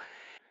vehicle.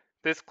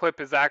 This clip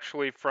is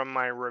actually from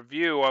my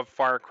review of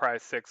Far Cry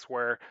 6,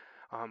 where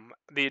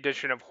the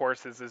addition of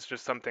horses is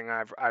just something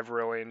I've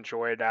really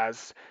enjoyed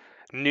as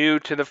new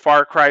to the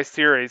Far Cry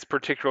series,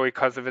 particularly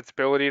because of its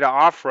ability to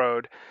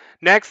off-road.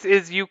 Next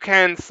is you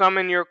can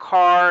summon your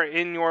car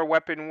in your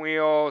weapon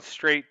wheel.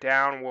 Straight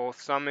down will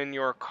summon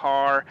your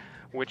car,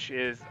 which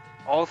is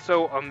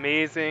also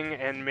amazing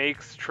and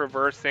makes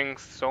traversing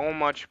so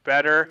much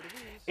better.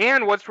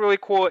 And what's really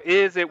cool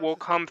is it will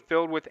come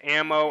filled with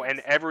ammo, and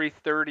every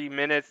 30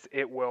 minutes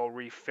it will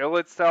refill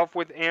itself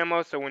with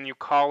ammo. So when you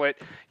call it,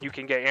 you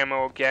can get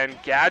ammo again.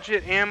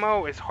 Gadget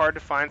ammo is hard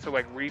to find, so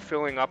like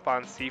refilling up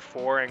on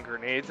C4 and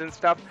grenades and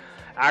stuff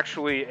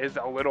actually is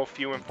a little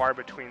few and far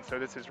between. So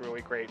this is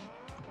really great.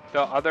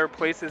 The other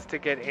places to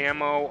get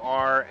ammo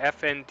are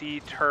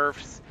FND,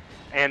 turfs,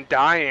 and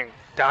dying.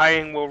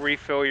 Dying will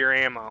refill your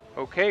ammo.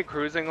 Okay,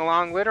 cruising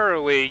along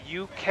literally.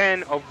 You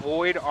can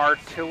avoid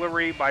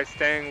artillery by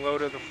staying low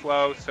to the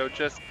flow, so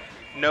just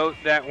note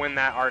that when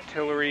that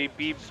artillery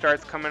beep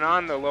starts coming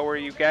on, the lower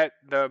you get,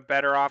 the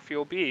better off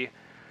you'll be.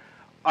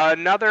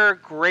 Another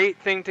great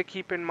thing to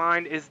keep in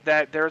mind is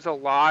that there's a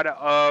lot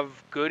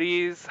of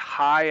goodies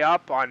high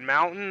up on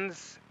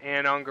mountains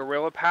and on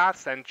guerrilla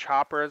paths, and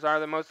choppers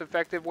are the most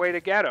effective way to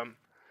get them.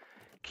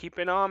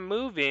 Keeping on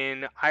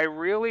moving, I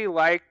really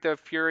like the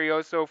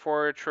Furioso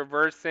for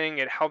traversing.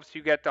 It helps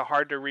you get to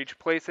hard to reach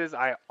places.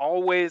 I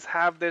always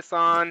have this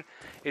on.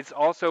 It's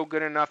also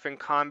good enough in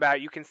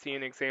combat. You can see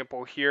an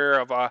example here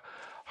of a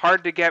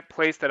hard to get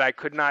place that I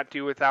could not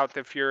do without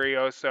the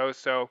Furioso.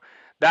 So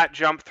that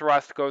jump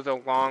thrust goes a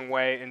long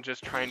way in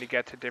just trying to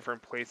get to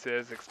different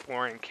places,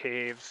 exploring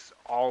caves,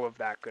 all of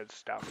that good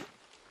stuff.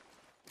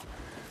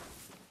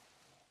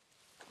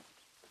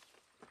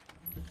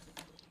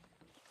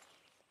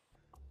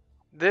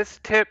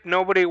 This tip,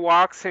 nobody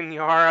walks in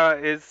Yara,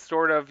 is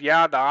sort of,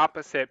 yeah, the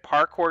opposite.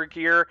 Parkour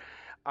gear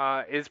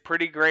is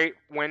pretty great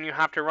when you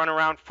have to run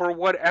around. For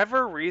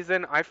whatever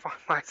reason, I find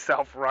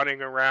myself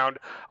running around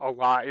a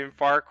lot in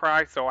Far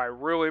Cry, so I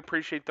really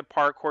appreciate the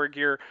parkour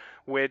gear,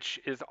 which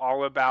is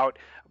all about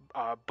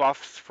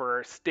buffs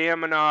for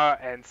stamina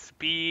and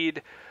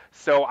speed.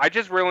 So I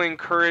just really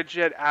encourage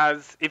it,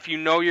 as if you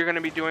know you're going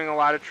to be doing a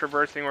lot of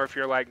traversing, or if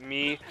you're like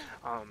me,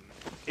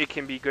 it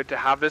can be good to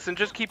have this. And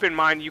just keep in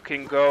mind you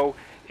can go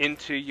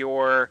into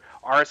your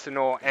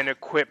arsenal and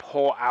equip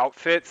whole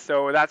outfits,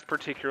 so that's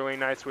particularly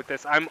nice with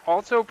this. I'm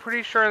also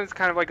pretty sure, and it's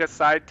kind of like a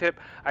side tip,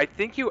 I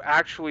think you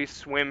actually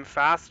swim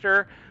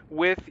faster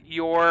with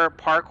your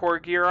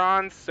parkour gear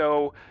on,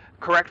 so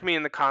correct me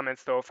in the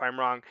comments though if I'm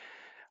wrong.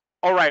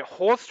 Alright,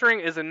 holstering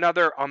is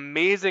another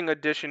amazing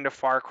addition to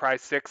Far Cry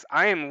 6.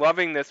 I am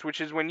loving this, which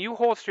is when you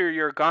holster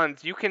your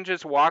guns, you can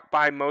just walk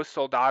by most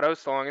soldados,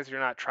 so long as you're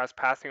not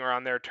trespassing or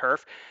on their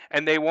turf,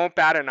 and they won't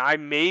bat an eye.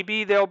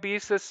 Maybe they'll be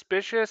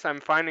suspicious. I'm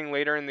finding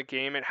later in the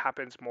game it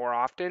happens more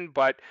often,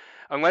 but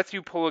unless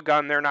you pull a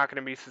gun, they're not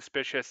going to be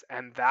suspicious,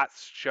 and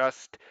that's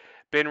just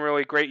been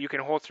really great. You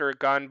can holster a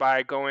gun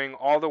by going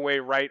all the way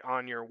right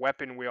on your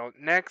weapon wheel.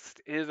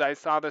 Next is, I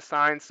saw the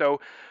sign,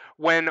 so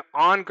when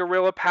on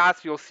Guerrilla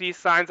Pass, you'll see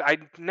signs. I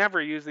never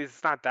use these.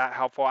 It's not that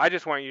helpful. I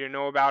just want you to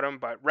know about them.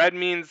 But red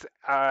means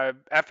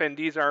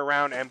FNDs are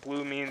around, and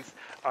blue means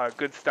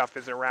good stuff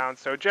is around.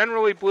 So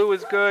generally, blue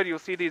is good. You'll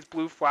see these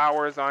blue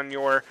flowers on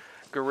your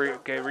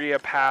Guerrilla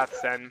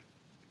paths, and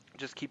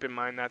just keep in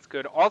mind that's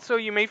good. Also,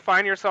 you may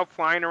find yourself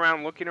flying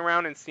around, looking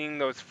around, and seeing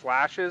those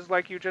flashes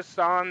like you just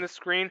saw on the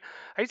screen.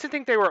 I used to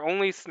think they were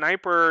only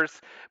snipers,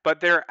 but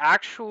they're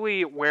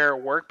actually where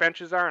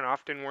workbenches are, and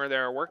often where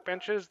there are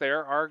workbenches,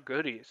 there are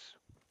goodies.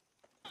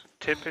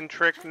 Tip and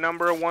trick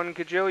number one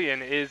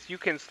gajillion is you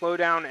can slow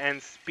down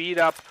and speed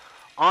up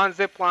on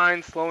zip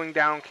lines. Slowing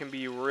down can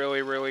be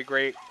really, really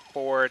great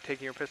for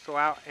taking your pistol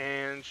out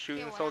and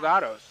shooting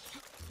soldados.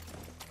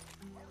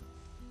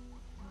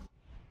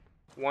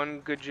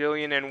 one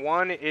gajillion and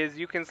one is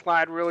you can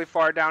slide really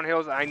far down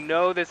hills. I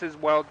know this is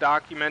well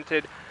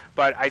documented,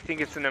 but I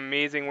think it's an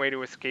amazing way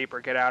to escape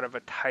or get out of a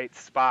tight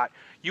spot.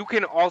 You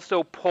can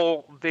also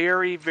pull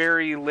very,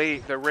 very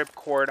late the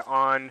ripcord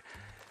on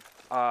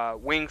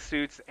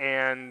wingsuits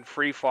and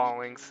free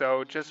falling,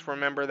 so just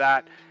remember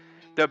that.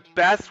 The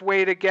best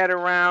way to get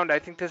around, I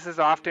think this is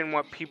often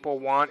what people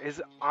want,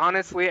 is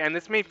honestly, and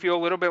this may feel a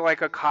little bit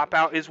like a cop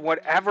out, is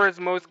whatever is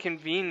most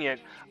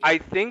convenient. I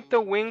think the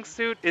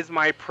wingsuit is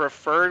my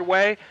preferred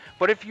way,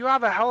 but if you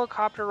have a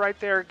helicopter right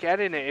there,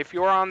 get in it. If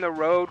you're on the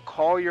road,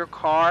 call your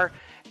car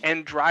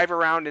and drive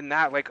around in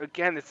that. Like,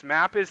 again, this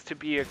map is to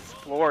be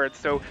explored,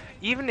 so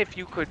even if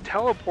you could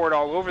teleport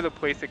all over the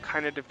place, it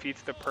kind of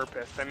defeats the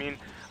purpose. I mean,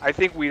 I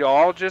think we'd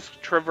all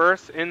just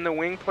traverse in the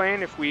wing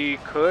plane if we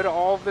could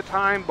all of the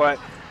time, but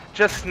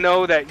just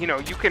know that, you know,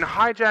 you can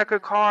hijack a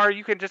car,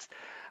 you can just,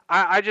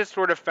 I just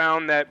sort of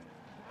found that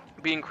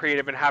being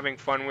creative and having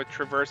fun with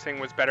traversing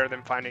was better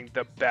than finding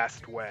the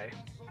best way.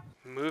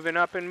 Moving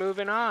up and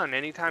moving on.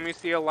 Anytime you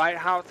see a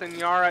lighthouse in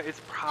Yara,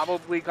 it's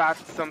probably got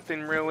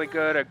something really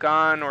good, a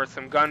gun or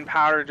some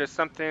gunpowder, just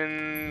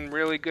something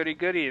really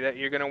goody-goody that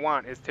you're going to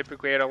want is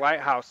typically at a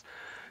lighthouse.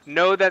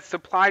 Know that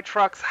supply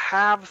trucks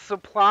have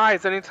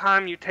supplies.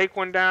 Anytime you take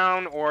one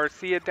down or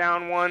see a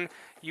down one,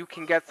 you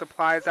can get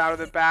supplies out of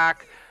the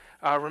back.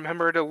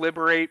 Remember to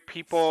liberate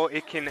people.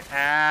 It can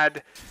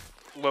add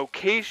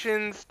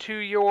locations to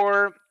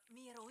your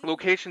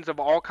locations of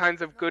all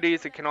kinds of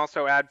goodies. It can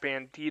also add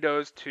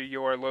banditos to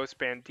your Los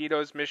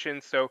Banditos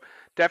missions, so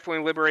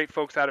definitely liberate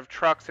folks out of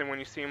trucks and when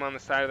you see them on the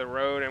side of the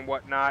road and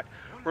whatnot.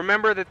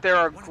 Remember that there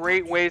are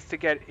great ways to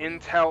get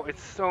intel.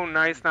 It's so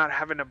nice not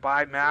having to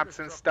buy maps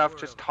and stuff.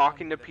 Just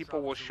talking to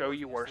people will show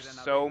you where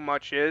so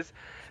much is.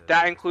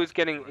 That includes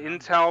getting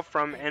intel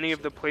from any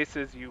of the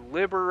places you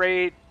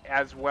liberate,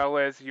 as well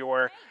as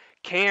your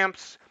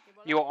camps.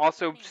 You'll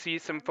also see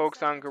some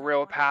folks on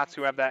Guerrilla Paths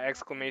who have that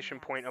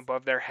exclamation point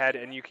above their head,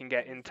 and you can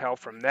get intel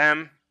from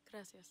them. You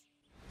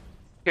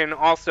can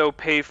also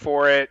pay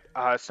for it.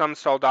 Some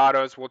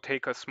soldados will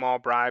take a small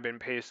bribe in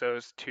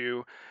pesos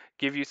to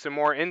give you some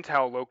more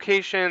intel,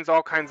 locations,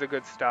 all kinds of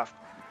good stuff.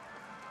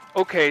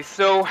 Okay,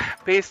 so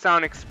based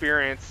on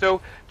experience,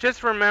 so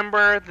just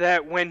remember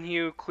that when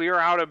you clear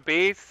out a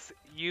base,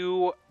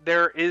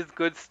 there is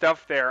good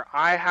stuff there.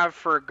 I have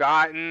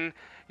forgotten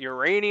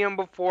uranium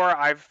before,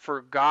 I've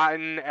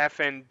forgotten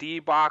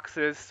FND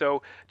boxes,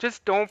 so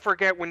just don't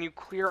forget when you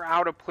clear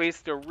out a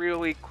place to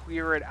really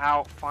clear it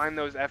out, find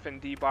those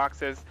FND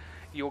boxes.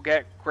 You'll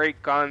get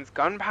great guns.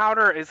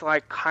 Gunpowder is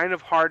like kind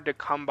of hard to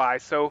come by,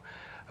 so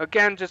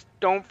again, just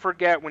don't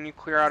forget when you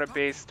clear out a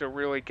base to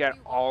really get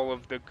all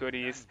of the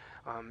goodies.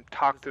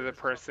 Talk to the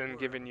person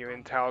giving you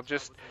intel.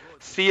 Just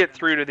see it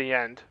through to the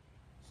end.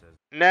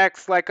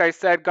 Next, like I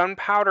said,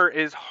 gunpowder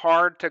is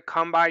hard to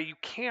come by. You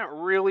can't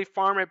really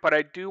farm it, but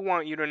I do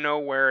want you to know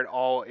where it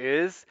all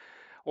is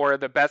or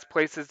the best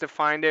places to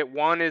find it.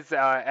 One is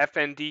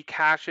FND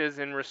caches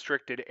in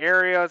restricted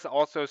areas.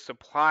 Also,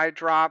 supply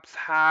drops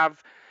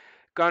have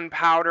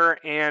gunpowder,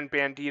 and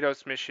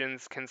Banditos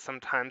missions can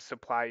sometimes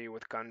supply you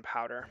with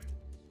gunpowder.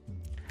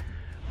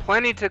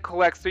 Plenty to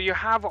collect, so you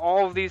have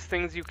all of these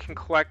things you can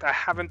collect. I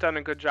haven't done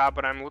a good job,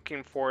 but I'm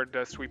looking forward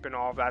to sweeping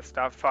all of that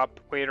stuff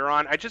up later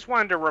on. I just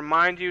wanted to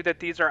remind you that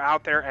these are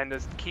out there and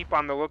just keep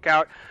on the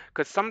lookout,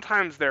 because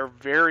sometimes they're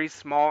very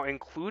small,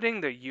 including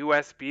the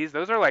USBs.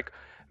 Those are like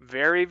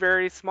very,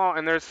 very small,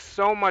 and there's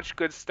so much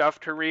good stuff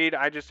to read.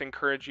 I just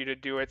encourage you to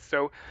do it.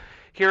 So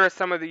here are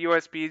some of the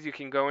USBs. You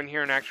can go in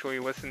here and actually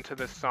listen to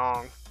the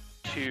song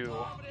too.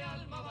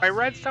 I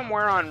read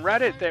somewhere on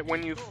Reddit that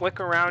when you flick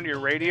around your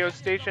radio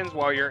stations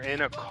while you're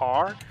in a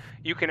car,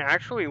 you can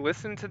actually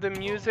listen to the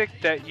music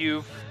that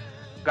you've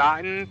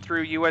gotten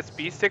through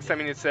USB sticks. I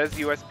mean, it says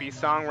USB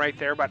song right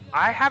there, but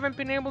I haven't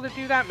been able to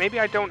do that. Maybe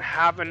I don't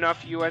have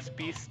enough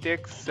USB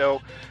sticks,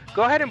 so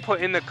go ahead and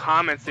put in the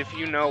comments if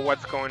you know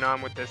what's going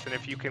on with this and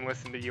if you can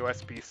listen to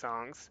USB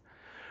songs.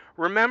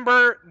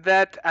 Remember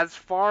that as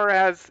far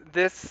as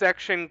this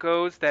section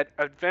goes, that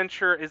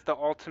adventure is the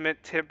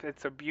ultimate tip.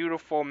 It's a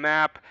beautiful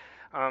map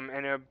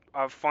and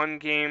a fun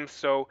game,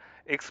 so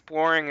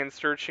exploring and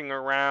searching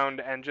around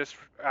and just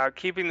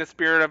keeping the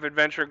spirit of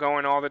adventure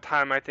going all the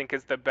time, I think,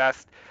 is the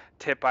best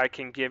tip I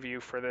can give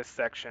you for this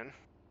section.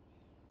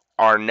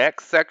 Our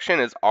next section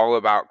is all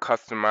about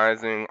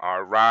customizing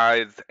our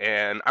rides,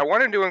 and I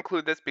wanted to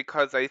include this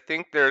because I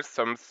think there's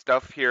some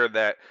stuff here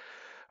that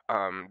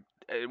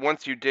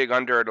once you dig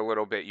under it a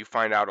little bit, you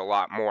find out a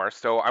lot more.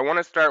 So I want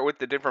to start with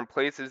the different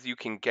places you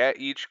can get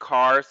each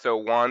car. So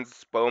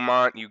Juan's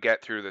Beaumont, you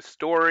get through the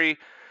story.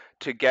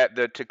 To get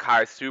the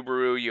Takai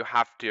Subaru, you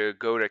have to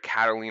go to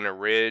Catalina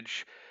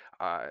Ridge.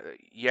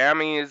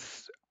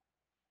 Yami's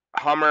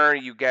Hummer,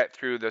 you get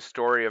through the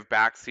story of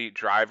Backseat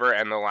Driver,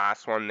 and the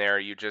last one there,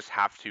 you just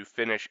have to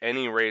finish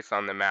any race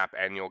on the map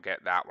and you'll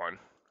get that one.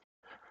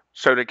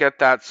 So to get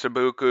that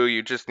Sabuku,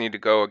 you just need to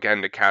go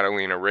again to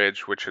Catalina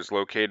Ridge, which is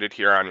located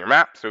here on your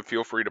map, so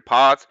feel free to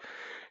pause.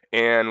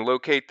 and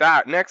locate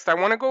that. Next, I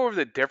want to go over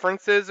the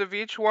differences of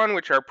each one,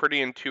 which are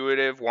pretty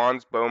intuitive.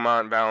 Juan's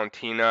Beaumont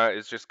Valentina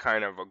is just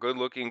kind of a good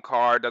looking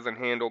car, doesn't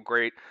handle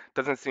great,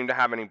 doesn't seem to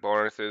have any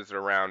bonuses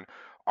around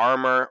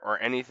armor or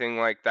anything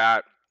like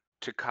that.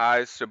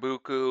 Chikai's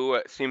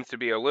Sabuku seems to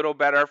be a little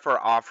better for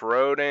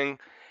off-roading.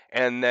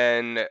 And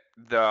then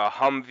the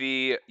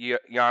Humvee,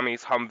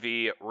 Yami's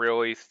Humvee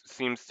really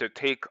seems to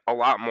take a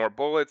lot more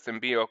bullets and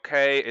be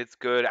okay. It's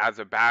good as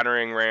a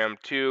battering ram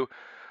too,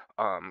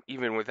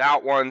 even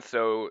without one.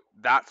 So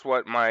that's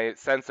what my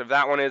sense of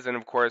that one is. And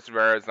of course,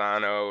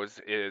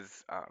 Verrazano's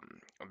is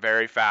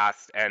very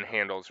fast and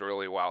handles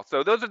really well.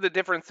 So those are the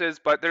differences,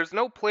 but there's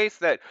no place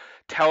that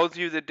tells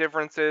you the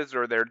differences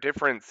or their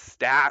different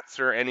stats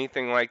or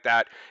anything like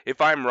that. If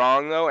I'm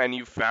wrong though, and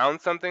you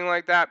found something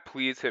like that,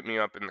 please hit me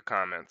up in the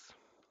comments.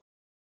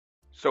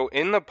 So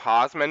in the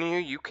pause menu,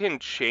 you can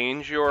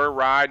change your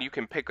ride. You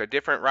can pick a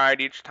different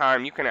ride each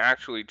time. You can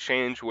actually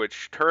change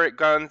which turret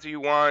guns you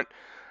want.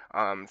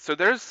 So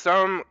there's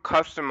some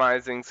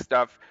customizing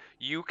stuff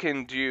you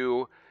can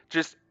do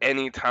just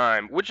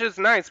anytime, which is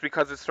nice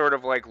because it's sort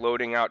of like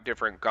loading out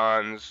different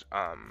guns,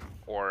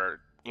 or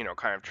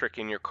kind of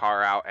tricking your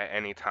car out at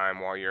any time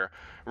while you're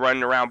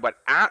running around. But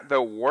at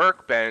the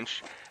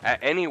workbench, at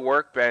any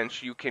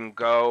workbench, you can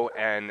go,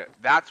 and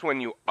that's when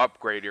you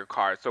upgrade your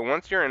car. So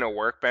once you're in a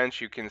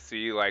workbench, you can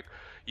see like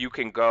you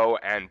can go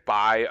and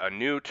buy a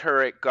new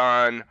turret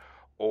gun,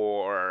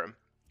 or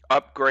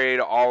upgrade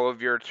all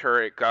of your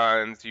turret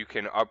guns. You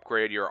can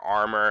upgrade your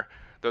armor.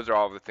 Those are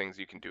all the things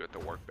you can do at the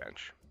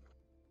workbench.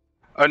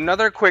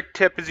 Another quick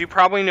tip is you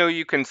probably know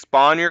you can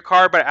spawn your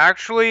car, but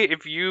actually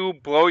if you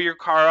blow your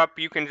car up,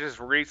 you can just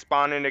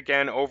respawn it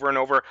again over and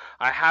over.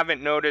 I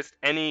haven't noticed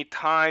any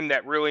time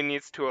that really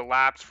needs to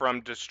elapse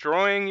from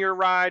destroying your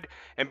ride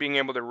and being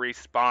able to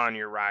respawn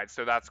your ride,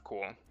 so that's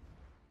cool.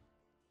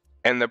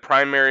 And the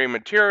primary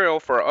material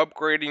for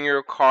upgrading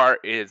your car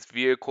is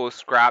vehicle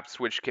scraps,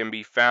 which can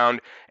be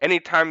found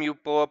anytime you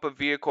blow up a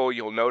vehicle.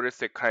 You'll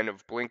notice it kind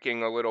of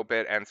blinking a little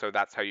bit, and so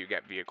that's how you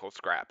get vehicle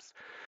scraps.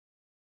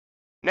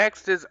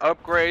 Next is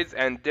upgrades,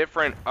 and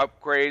different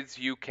upgrades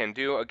you can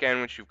do,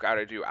 again, which you've got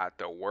to do at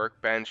the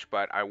workbench,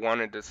 but I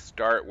wanted to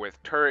start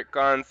with turret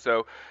guns.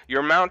 So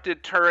your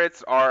mounted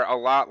turrets are a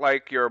lot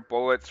like your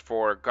bullets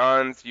for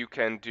guns. You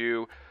can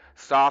do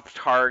soft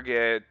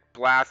target,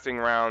 blasting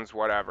rounds,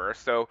 whatever.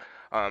 So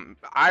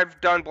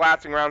I've done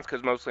blasting rounds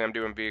because mostly I'm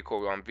doing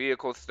vehicle on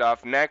vehicle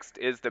stuff. Next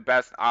is the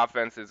best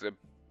offense is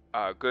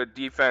a good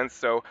defense.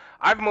 So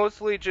I've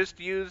mostly just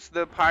used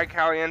the Pi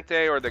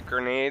Caliente or the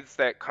grenades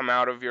that come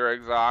out of your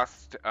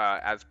exhaust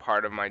as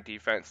part of my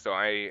defense, so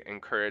I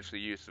encourage the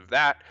use of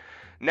that.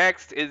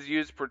 Next is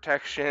use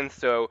protection,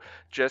 so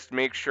just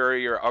make sure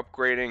you're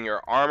upgrading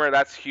your armor.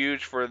 That's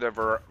huge for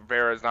the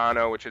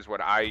Verrazano, which is what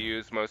I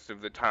use most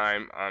of the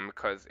time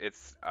because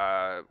it's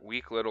a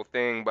weak little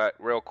thing, but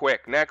real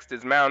quick. Next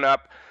is mount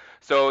up.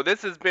 So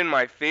this has been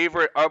my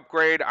favorite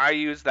upgrade. I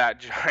use that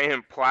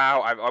giant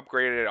plow. I've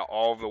upgraded it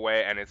all the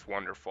way and it's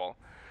wonderful.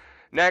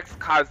 Next,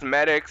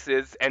 cosmetics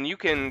is, and you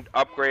can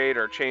upgrade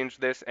or change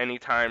this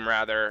anytime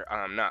rather,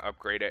 not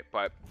upgrade it,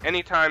 but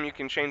anytime you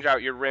can change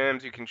out your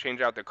rims, you can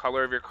change out the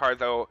color of your car,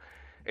 though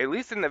at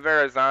least in the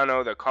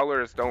Verrazano, the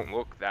colors don't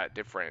look that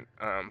different.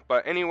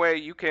 But anyway,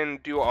 you can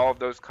do all of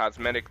those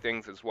cosmetic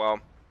things as well.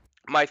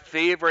 My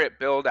favorite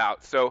build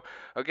out. So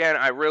again,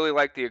 I really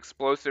like the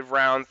explosive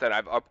rounds that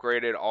I've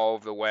upgraded all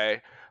of the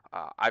way.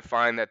 I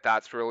find that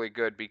that's really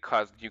good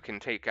because you can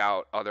take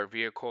out other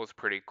vehicles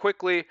pretty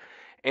quickly,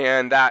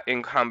 and that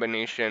in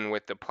combination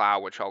with the plow,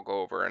 which I'll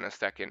go over in a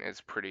second,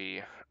 is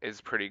pretty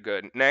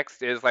good.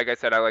 Next is, like I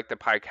said, I like the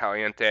Pi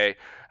Caliente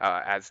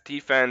as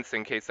defense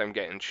in case I'm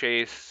getting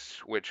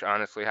chased, which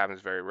honestly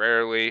happens very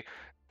rarely.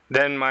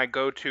 Then my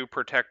go-to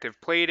protective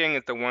plating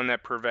is the one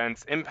that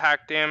prevents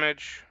impact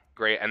damage.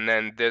 Great. And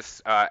then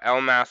this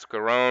El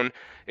Mascaron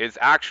is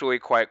actually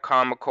quite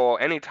comical.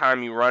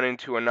 Anytime you run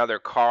into another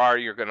car,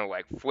 you're going to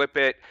like flip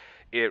it.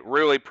 It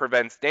really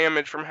prevents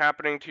damage from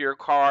happening to your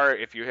car.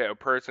 If you hit a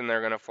person, they're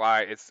going to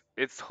fly.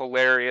 It's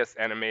hilarious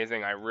and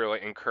amazing. I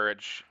really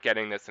encourage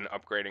getting this and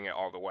upgrading it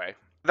all the way.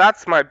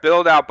 That's my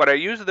build out, but I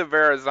use the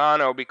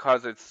Verrazano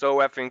because it's so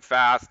effing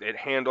fast, it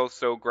handles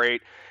so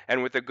great,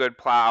 and with a good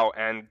plow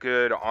and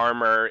good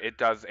armor, it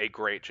does a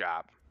great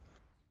job.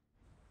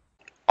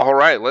 All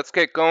right, let's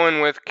get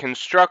going with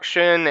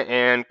construction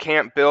and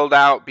camp build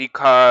out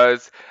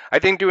because I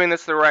think doing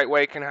this the right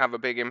way can have a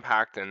big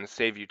impact and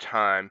save you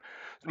time.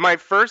 My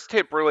first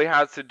tip really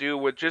has to do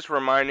with just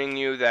reminding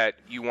you that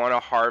you want to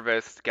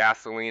harvest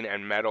gasoline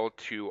and metal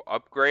to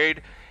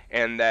upgrade,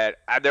 and that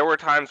there were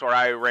times where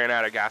I ran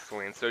out of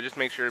gasoline. So just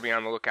make sure to be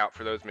on the lookout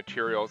for those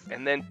materials,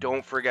 and then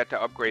don't forget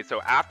to upgrade. So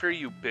after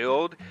you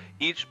build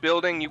each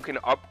building, you can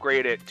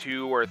upgrade it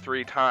 2 or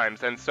 3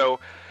 times. And so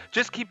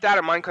just keep that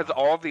in mind because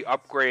all the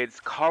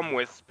upgrades come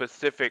with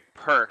specific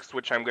perks,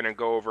 which I'm going to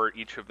go over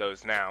each of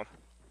those now.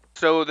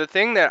 So the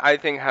thing that I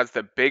think has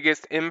the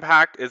biggest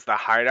impact is the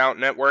hideout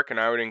network, and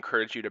I would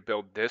encourage you to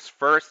build this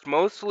first,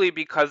 mostly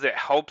because it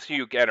helps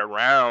you get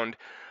around.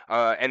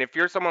 And if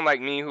you're someone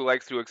like me who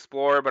likes to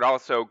explore but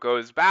also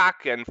goes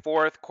back and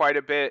forth quite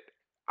a bit,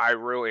 I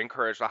really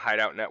encourage the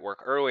hideout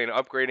network early and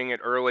upgrading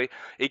it early.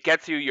 It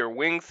gets you your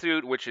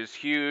wingsuit, which is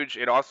huge.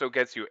 It also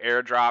gets you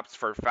airdrops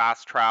for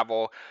fast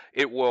travel.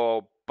 It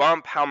will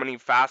bump how many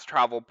fast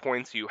travel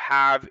points you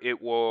have. It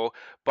will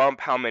bump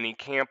how many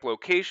camp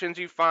locations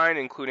you find,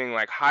 including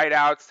like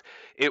hideouts.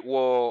 It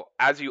will,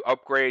 as you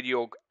upgrade,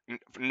 you'll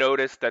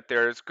notice that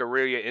there's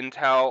guerrilla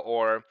intel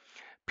or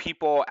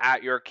people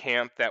at your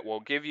camp that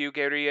will give you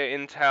guerrilla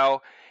intel,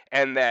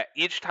 and that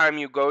each time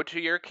you go to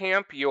your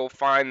camp, you'll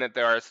find that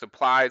there are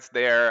supplies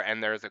there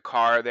and there's a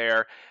car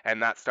there,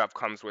 and that stuff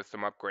comes with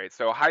some upgrades.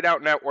 So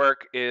Hideout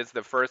Network is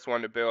the first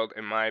one to build,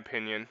 in my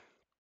opinion.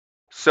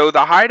 So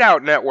the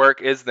Hideout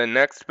Network is the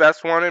next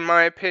best one in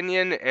my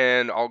opinion,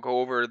 and I'll go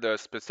over the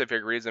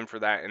specific reason for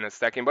that in a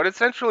second. But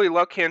essentially,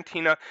 La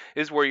Cantina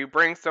is where you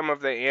bring some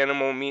of the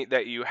animal meat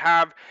that you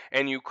have,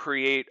 and you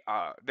create.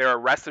 There are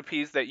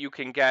recipes that you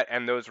can get,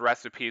 and those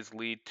recipes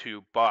lead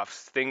to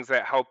buffs, things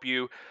that help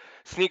you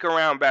sneak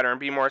around better and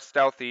be more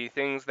stealthy,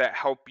 things that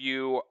help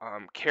you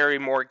carry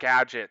more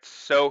gadgets.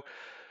 So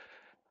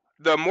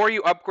the more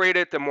you upgrade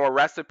it, the more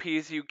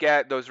recipes you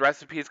get. Those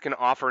recipes can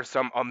offer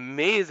some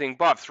amazing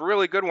buffs,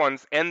 really good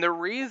ones. And the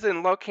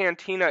reason La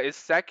Cantina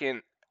is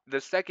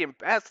the second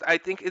best, I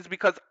think, is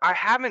because I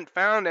haven't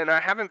found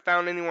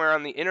anywhere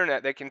on the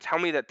internet that can tell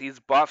me that these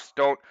buffs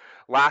don't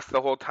last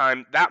the whole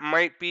time. That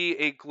might be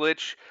a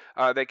glitch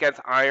that gets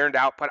ironed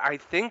out, but I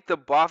think the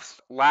buffs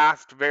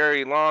last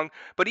very long.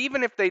 But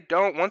even if they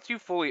don't, once you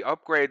fully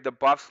upgrade, the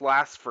buffs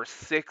last for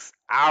 6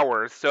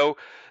 hours. So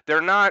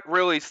they're not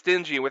really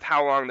stingy with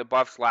how long the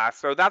buffs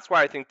last. So that's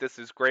why I think this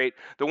is great.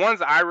 The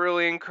ones I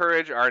really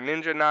encourage are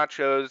Ninja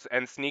Nachos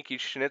and Sneaky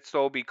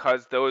Schnitzel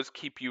because those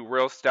keep you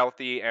real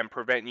stealthy and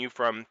prevent you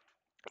from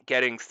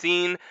getting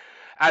seen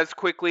as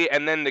quickly,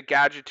 and then the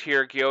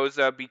Gadgeteer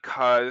Gyoza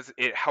because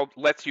it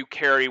lets you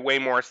carry way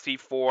more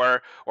C4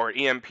 or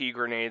EMP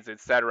grenades,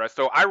 etc.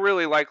 So I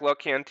really like La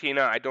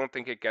Cantina. I don't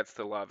think it gets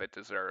the love it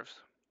deserves.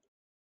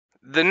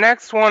 The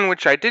next one,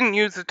 which I didn't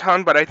use a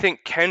ton, but I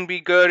think can be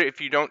good if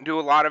you don't do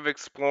a lot of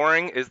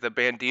exploring, is the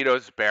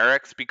Banditos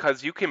Barracks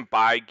because you can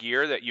buy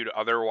gear that you'd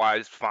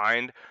otherwise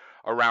find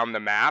around the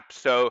map.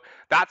 So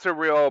that's a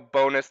real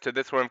bonus to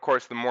this one. Of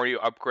course, the more you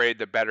upgrade,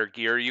 the better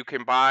gear you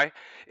can buy.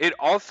 It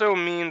also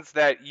means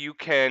that you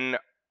can,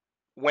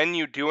 when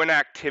you do an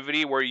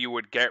activity where you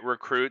would get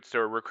recruits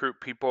or recruit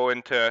people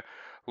into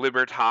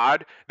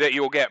Libertad, that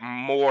you'll get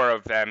more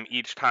of them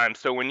each time.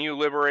 So when you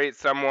liberate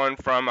someone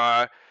from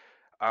a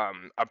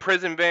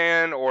prison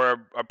van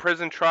or a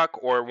prison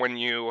truck, or when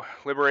you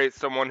liberate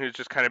someone who's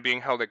just kind of being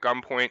held at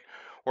gunpoint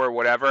or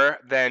whatever,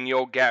 then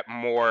you'll get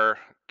more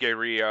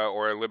Guerilla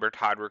or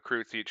Libertad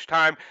recruits each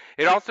time.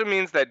 It also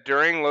means that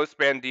during Los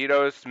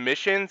Banditos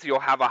missions, you'll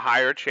have a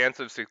higher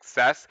chance of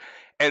success.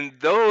 And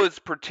those,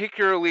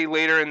 particularly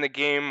later in the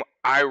game,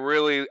 I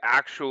really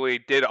actually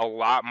did a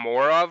lot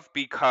more of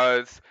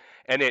because,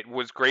 and it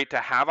was great to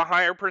have a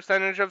higher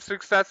percentage of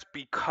success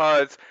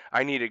because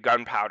I needed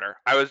gunpowder.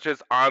 I was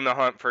just on the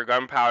hunt for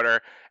gunpowder,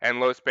 and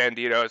Los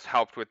Banditos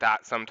helped with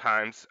that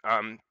sometimes.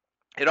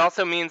 It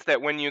also means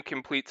that when you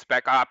complete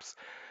Spec Ops,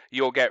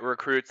 you'll get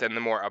recruits, and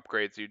the more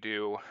upgrades you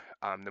do,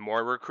 the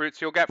more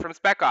recruits you'll get from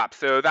Spec Ops.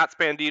 So that's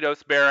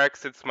Banditos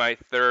Barracks. It's my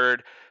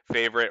third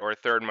favorite or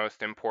third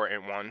most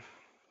important one.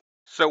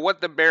 So what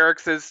the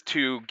barracks is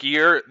to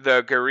gear,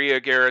 the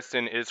Guerilla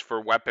garrison is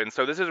for weapons.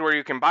 So this is where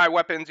you can buy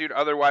weapons you'd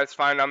otherwise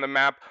find on the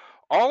map.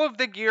 All of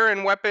the gear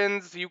and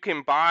weapons you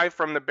can buy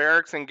from the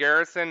barracks and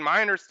garrison.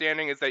 My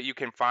understanding is that you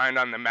can find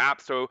on the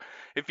map. So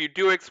if you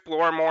do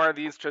explore more,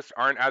 these just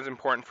aren't as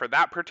important for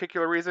that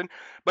particular reason.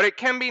 But it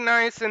can be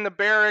nice in the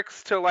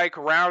barracks to like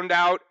round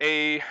out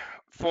a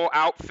full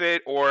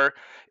outfit, or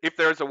if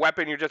there's a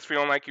weapon you're just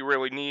feeling like you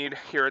really need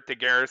here at the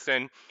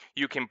garrison,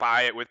 you can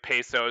buy it with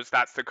pesos.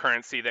 That's the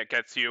currency that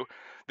gets you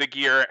the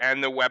gear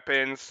and the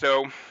weapons.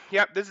 So,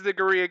 yep, this is the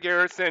Guerilla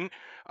Garrison.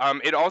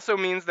 It also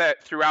means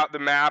that throughout the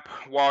map,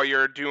 while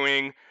you're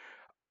doing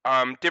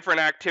different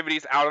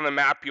activities out on the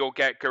map, you'll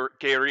get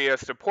guerrilla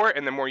support,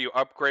 and the more you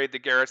upgrade the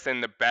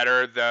garrison, the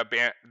better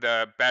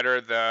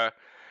the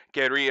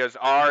guerrillas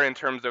are in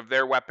terms of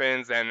their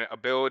weapons and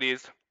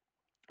abilities.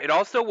 It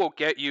also will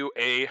get you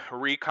a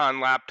recon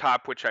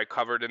laptop, which I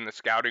covered in the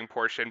scouting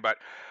portion, but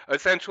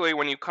essentially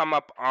when you come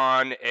up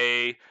on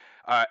a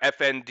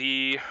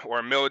FND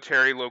or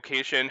military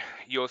location,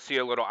 you'll see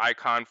a little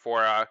icon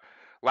for a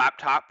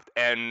laptop,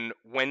 and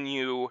when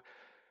you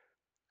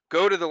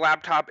go to the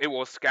laptop, it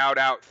will scout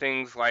out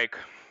things like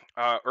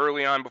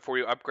early on before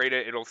you upgrade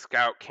it, it'll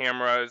scout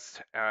cameras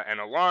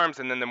and alarms,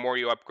 and then the more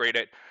you upgrade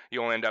it,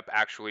 you'll end up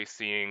actually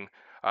seeing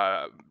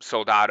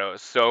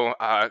soldados. So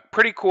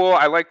pretty cool.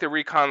 I like the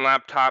recon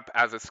laptop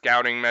as a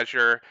scouting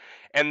measure.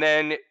 And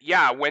then,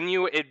 yeah, when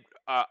you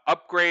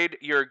upgrade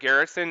your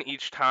garrison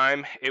each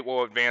time, it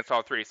will advance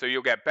all three. So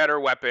you'll get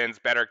better weapons,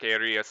 better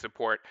guerrilla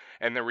support,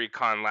 and the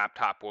recon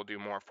laptop will do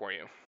more for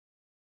you.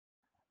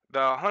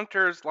 The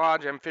Hunter's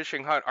Lodge and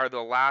Fishing Hut are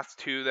the last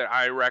two that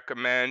I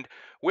recommend.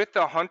 With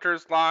the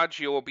Hunter's Lodge,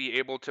 you'll be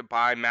able to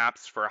buy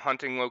maps for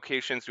hunting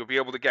locations. You'll be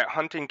able to get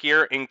hunting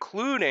gear,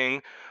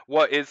 including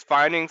what is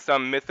finding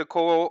some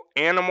mythical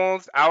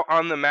animals out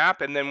on the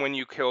map, and then when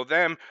you kill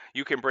them,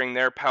 you can bring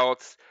their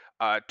pelts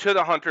to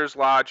the Hunter's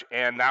Lodge,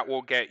 and that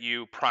will get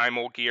you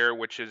primal gear,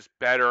 which is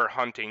better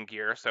hunting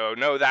gear. So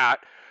know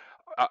that.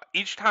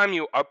 Each time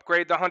you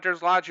upgrade the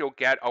Hunter's Lodge, you'll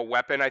get a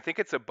weapon. I think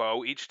it's a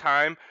bow each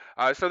time.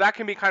 So that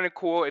can be kind of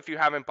cool if you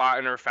haven't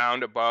bought or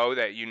found a bow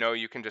that you know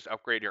you can just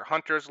upgrade your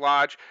Hunter's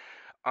Lodge.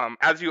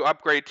 As you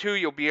upgrade too,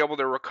 you'll be able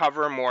to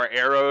recover more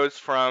arrows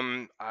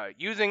from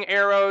using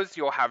arrows.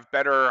 You'll have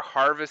better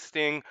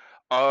harvesting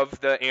of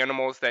the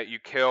animals that you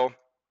kill,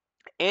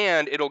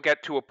 and it'll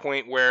get to a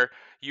point where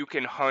you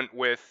can hunt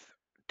with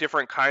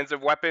different kinds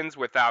of weapons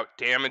without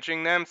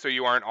damaging them, so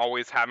you aren't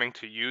always having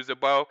to use a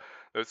bow.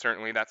 Though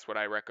certainly that's what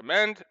I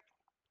recommend.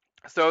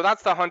 So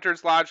that's the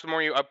Hunter's Lodge. The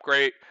more you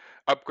upgrade,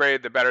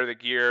 the better the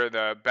gear,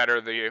 the better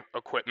the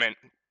equipment,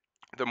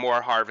 the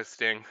more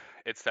harvesting,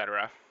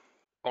 etc.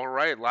 All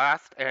right,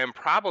 last and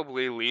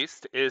probably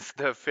least is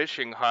the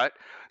fishing hut.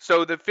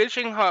 So the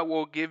fishing hut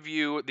will give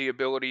you the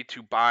ability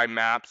to buy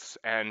maps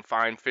and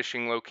find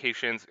fishing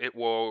locations. It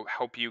will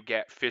help you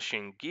get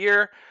fishing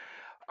gear.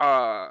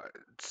 Uh,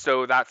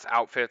 so that's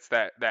outfits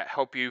that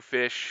help you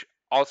fish.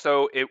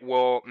 Also, it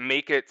will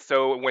make it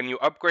so when you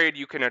upgrade,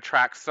 you can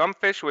attract some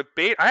fish with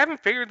bait. I haven't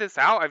figured this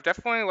out. I've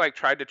definitely like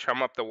tried to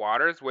chum up the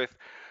waters with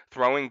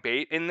throwing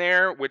bait in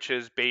there, which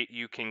is bait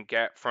you can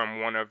get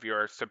from one of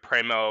your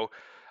Supremo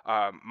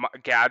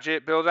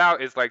gadget build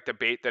out is like the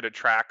bait that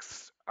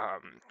attracts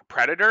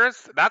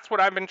predators. That's what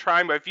I've been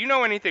trying. But if you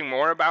know anything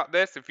more about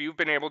this, if you've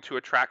been able to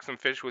attract some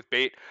fish with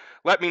bait,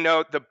 let me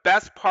know. The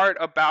best part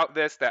about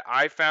this that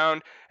I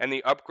found and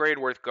the upgrade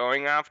worth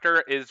going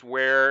after is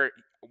where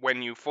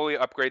when you fully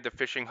upgrade the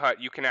fishing hut,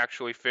 you can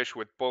actually fish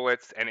with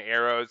bullets and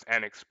arrows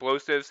and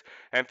explosives,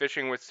 and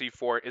fishing with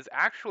C4 is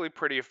actually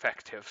pretty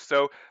effective.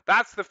 So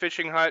that's the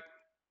fishing hut.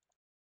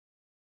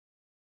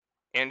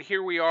 And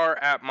here we are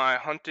at my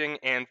hunting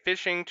and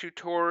fishing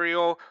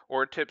tutorial,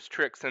 or tips,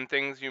 tricks, and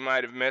things you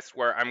might have missed,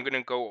 where I'm going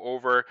to go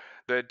over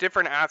the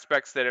different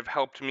aspects that have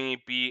helped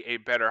me be a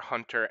better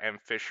hunter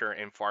and fisher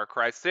in Far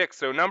Cry 6.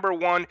 So number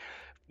one,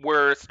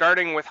 we're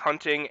starting with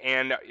hunting,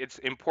 and it's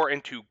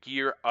important to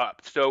gear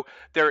up. So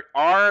there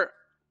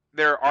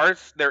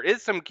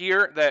is some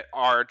gear that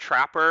are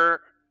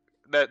trapper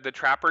the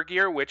trapper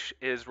gear, which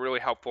is really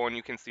helpful, and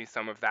you can see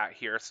some of that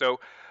here. So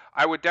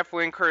I would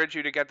definitely encourage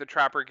you to get the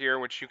trapper gear,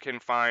 which you can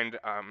find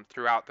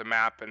throughout the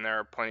map, and there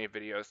are plenty of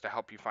videos to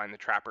help you find the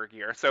trapper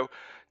gear. So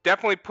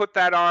definitely put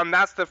that on.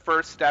 That's the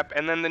first step.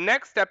 And then the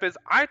next step is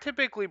I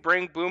typically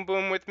bring Boom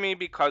Boom with me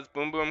because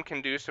Boom Boom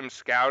can do some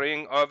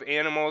scouting of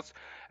animals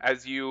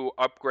as you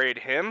upgrade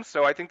him.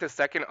 So I think the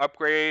second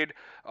upgrade,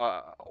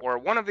 or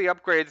one of the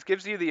upgrades,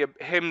 gives you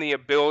him the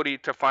ability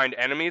to find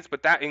enemies,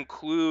 but that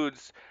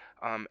includes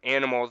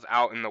animals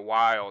out in the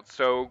wild.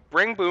 So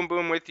bring Boom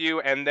Boom with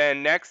you, and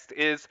then next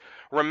is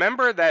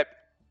remember that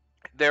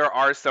there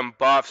are some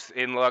buffs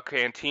in La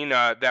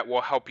Cantina that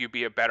will help you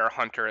be a better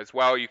hunter as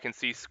well. You can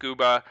see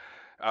Scuba,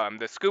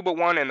 the Scuba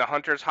one and the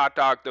Hunter's Hot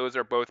Dog, those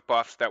are both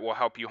buffs that will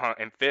help you hunt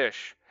and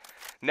fish.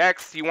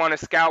 Next, you want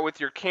to scout with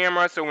your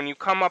camera. So when you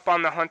come up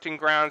on the hunting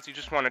grounds, you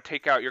just want to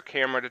take out your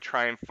camera to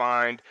try and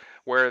find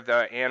where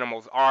the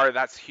animals are.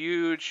 That's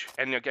huge.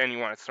 And again, you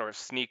want to sort of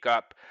sneak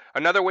up.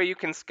 Another way you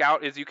can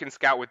scout is you can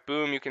scout with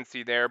Boom. You can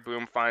see there,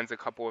 Boom finds a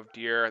couple of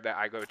deer that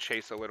I go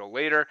chase a little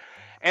later.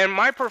 And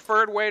my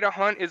preferred way to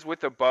hunt is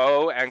with a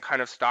bow and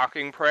kind of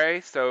stalking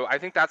prey. So I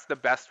think that's the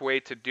best way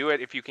to do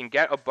it. If you can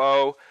get a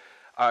bow,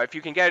 if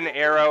you can get an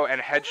arrow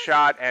and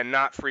headshot and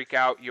not freak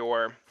out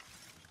your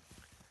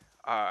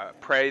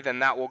prey, then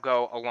that will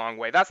go a long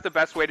way. That's the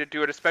best way to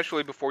do it,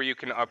 especially before you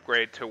can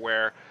upgrade to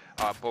where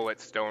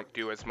bullets don't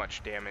do as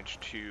much damage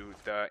to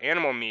the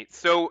animal meat.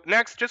 So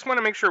next, just want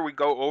to make sure we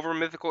go over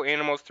mythical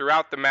animals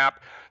throughout the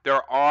map.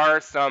 There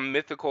are some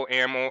mythical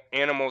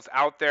animals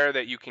out there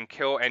that you can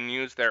kill and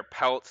use their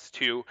pelts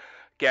to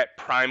get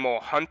primal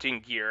hunting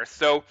gear.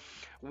 So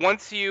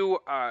once you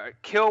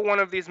kill one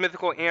of these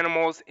mythical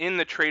animals in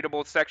the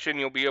tradable section,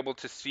 you'll be able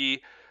to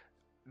see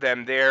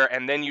them there,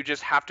 and then you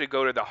just have to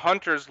go to the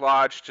Hunter's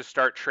Lodge to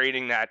start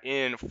trading that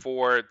in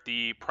for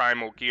the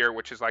primal gear,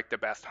 which is like the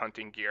best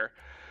hunting gear.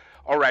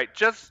 All right,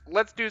 just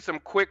let's do some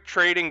quick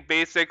trading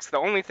basics. The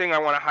only thing I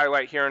want to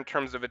highlight here in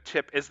terms of a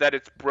tip is that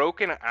it's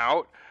broken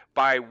out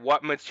by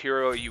what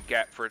material you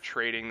get for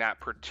trading that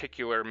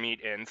particular meat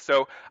in.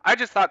 So I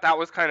just thought that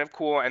was kind of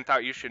cool and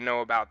thought you should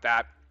know about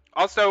that.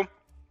 Also,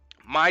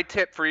 my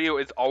tip for you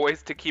is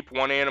always to keep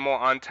one animal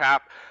on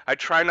tap. I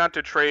try not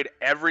to trade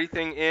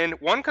everything in.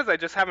 One, because I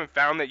just haven't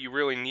found that you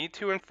really need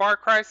to in Far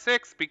Cry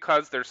 6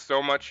 because there's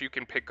so much you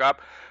can pick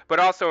up, but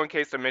also in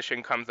case a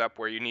mission comes up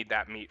where you need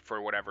that meat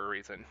for whatever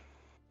reason.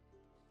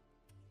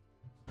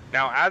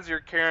 Now, as you're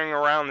carrying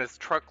around this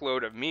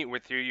truckload of meat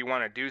with you, you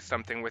want to do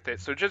something with it.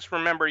 So just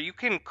remember, you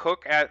can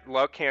cook at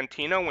La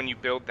Cantina when you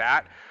build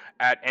that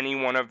at any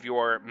one of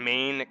your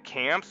main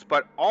camps,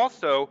 but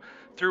also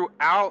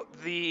throughout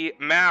the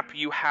map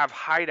you have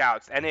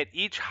hideouts, and at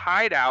each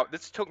hideout,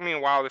 this took me a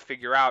while to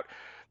figure out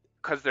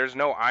because there's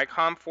no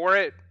icon for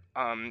it.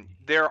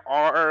 There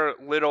are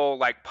little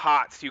like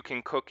pots you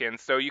can cook in.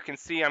 So you can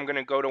see I'm going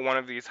to go to one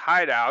of these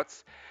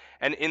hideouts,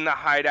 and in the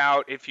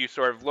hideout, if you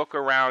sort of look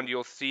around,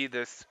 you'll see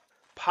this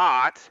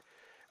pot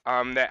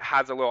that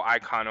has a little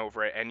icon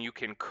over it, and you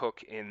can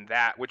cook in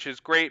that, which is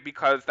great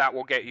because that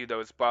will get you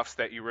those buffs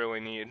that you really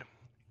need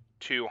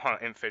to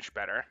hunt and fish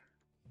better.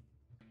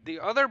 The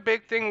other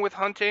big thing with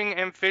hunting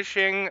and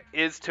fishing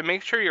is to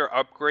make sure you're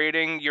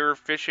upgrading your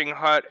fishing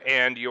hut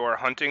and your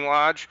hunting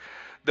lodge.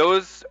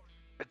 Those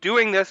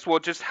Doing this will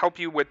just help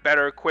you with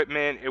better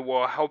equipment. It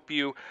will help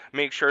you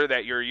make sure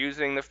that you're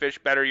using the fish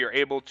better. You're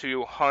able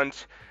to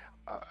hunt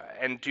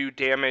and do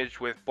damage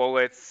with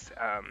bullets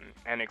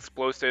and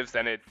explosives,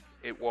 and it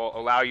will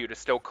allow you to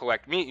still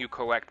collect meat. You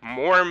collect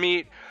more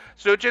meat.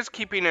 So just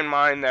keeping in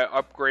mind that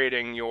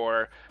upgrading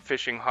your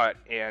fishing hut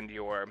and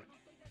your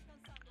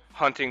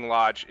hunting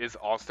lodge is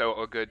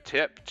also a good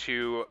tip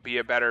to be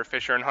a better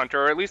fisher and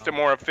hunter, or at least a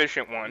more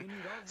efficient one.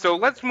 So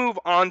let's move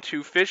on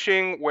to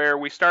fishing, where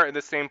we start in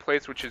the same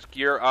place, which is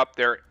gear up.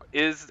 There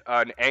is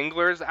an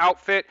angler's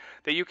outfit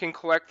that you can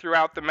collect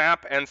throughout the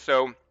map, and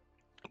so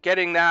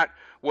getting that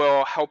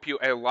will help you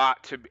a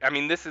lot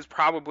this is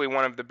probably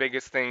one of the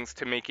biggest things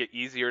to make it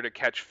easier to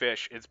catch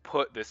fish, is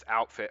put this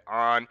outfit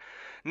on.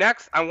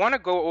 Next, I want to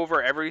go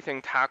over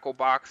everything tackle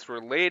box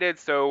related.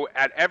 So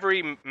at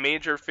every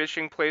major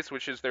fishing place,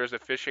 which is there's a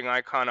fishing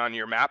icon on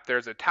your map,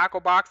 there's a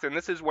tackle box, and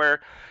this is where,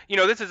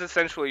 this is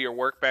essentially your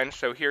workbench.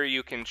 So here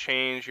you can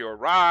change your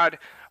rod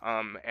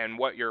and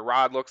what your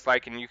rod looks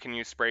like, and you can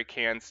use spray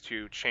cans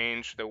to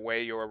change the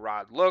way your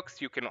rod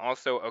looks. You can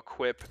also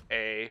equip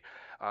a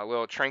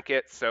little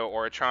trinket,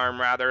 or a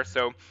charm rather.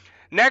 So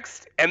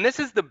next, and this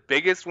is the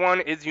biggest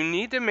one, is you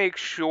need to make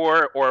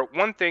sure, or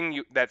one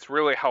thing that's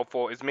really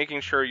helpful is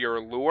making sure your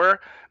lure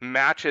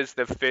matches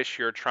the fish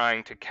you're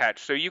trying to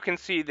catch. So you can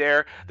see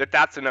there that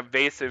that's an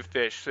evasive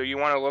fish. So you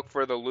want to look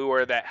for the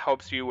lure that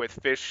helps you with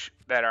fish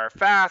that are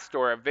fast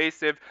or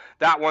evasive.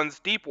 That one's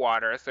deep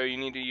water, so you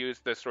need to use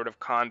the sort of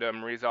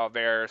condom resolve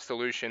air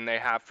solution they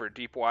have for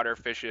deep water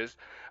fishes.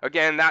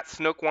 Again, that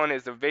snook one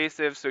is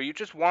evasive, so you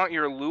just want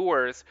your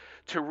lures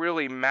to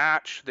really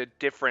match the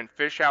different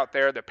fish out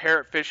there. The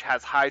parrotfish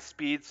has high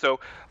speed, so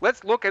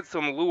let's look at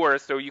some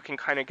lures so you can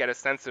kind of get a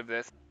sense of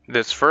this.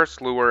 This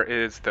first lure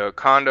is the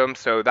condom,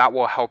 so that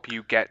will help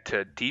you get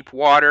to deep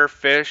water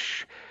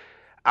fish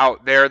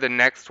out there. The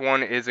next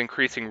one is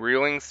increasing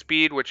reeling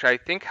speed, which I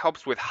think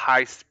helps with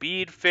high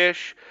speed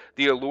fish.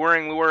 The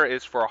alluring lure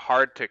is for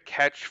hard to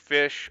catch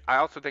fish. I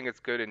also think it's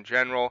good in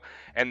general.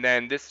 And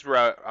then this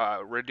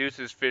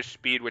reduces fish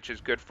speed, which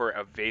is good for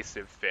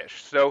evasive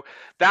fish. So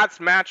that's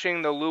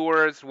matching the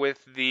lures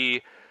with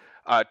the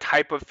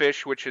type of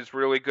fish, which is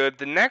really good.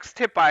 The next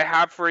tip I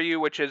have for you,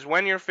 which is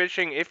when you're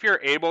fishing, if you're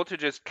able to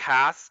just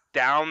cast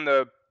down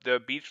the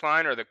beach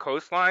line or the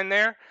coastline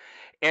there,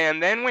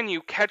 and then when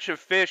you catch a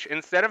fish,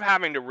 instead of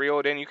having to reel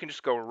it in, you can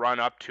just go run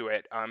up to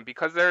it,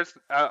 because there's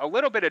a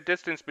little bit of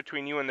distance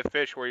between you and the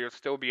fish where you'll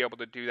still be able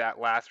to do that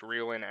last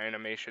reel in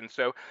animation.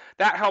 So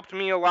that helped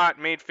me a lot,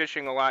 made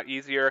fishing a lot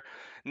easier.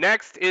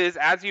 Next is,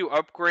 as you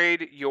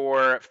upgrade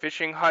your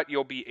fishing hut,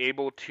 you'll be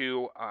able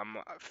to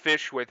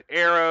fish with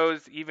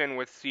arrows, even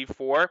with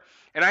C4.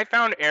 And I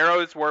found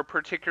arrows were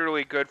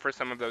particularly good for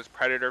some of those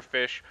predator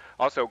fish.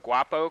 Also,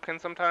 guapo can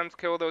sometimes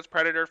kill those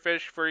predator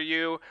fish for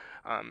you.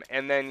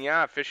 And then,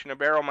 yeah, fish in a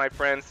barrel, my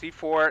friend.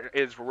 C4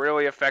 is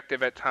really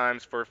effective at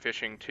times for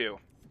fishing too.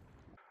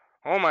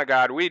 Oh my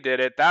God, we did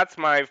it. That's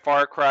my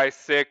Far Cry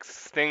 6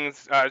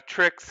 things,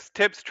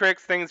 tips,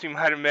 tricks, things you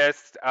might have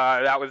missed.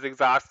 That was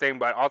exhausting,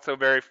 but also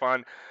very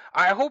fun.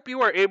 I hope you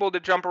were able to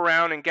jump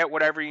around and get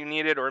whatever you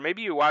needed, or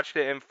maybe you watched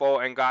it in full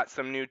and got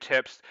some new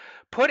tips.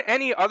 Put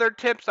any other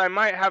tips I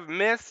might have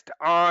missed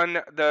on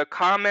the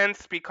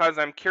comments, because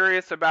I'm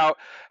curious about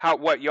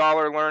what y'all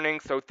are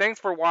learning. So thanks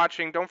for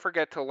watching. Don't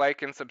forget to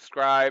like and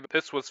subscribe.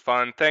 This was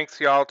fun. Thanks,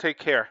 y'all. Take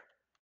care.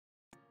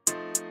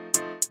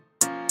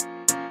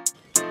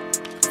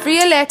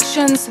 Free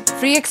elections,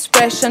 free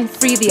expression,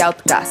 free the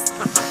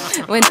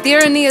outcast. When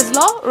tyranny is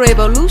law,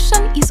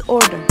 revolution is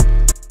order.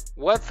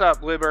 What's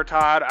up,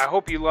 Libertad? I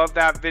hope you loved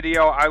that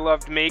video. I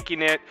loved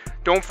making it.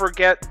 Don't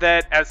forget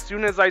that as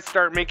soon as I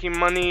start making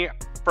money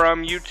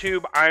from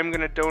YouTube, I'm going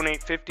to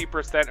donate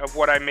 50% of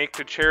what I make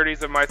to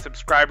charities of my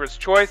subscribers'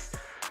 choice.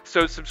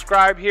 So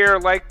subscribe here,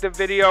 like the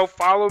video,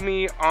 follow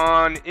me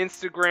on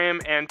Instagram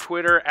and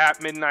Twitter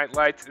at Midnight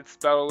Lights. It's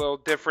spelled a little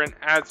different,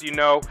 as you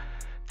know.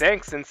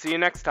 Thanks, and see you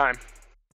next time.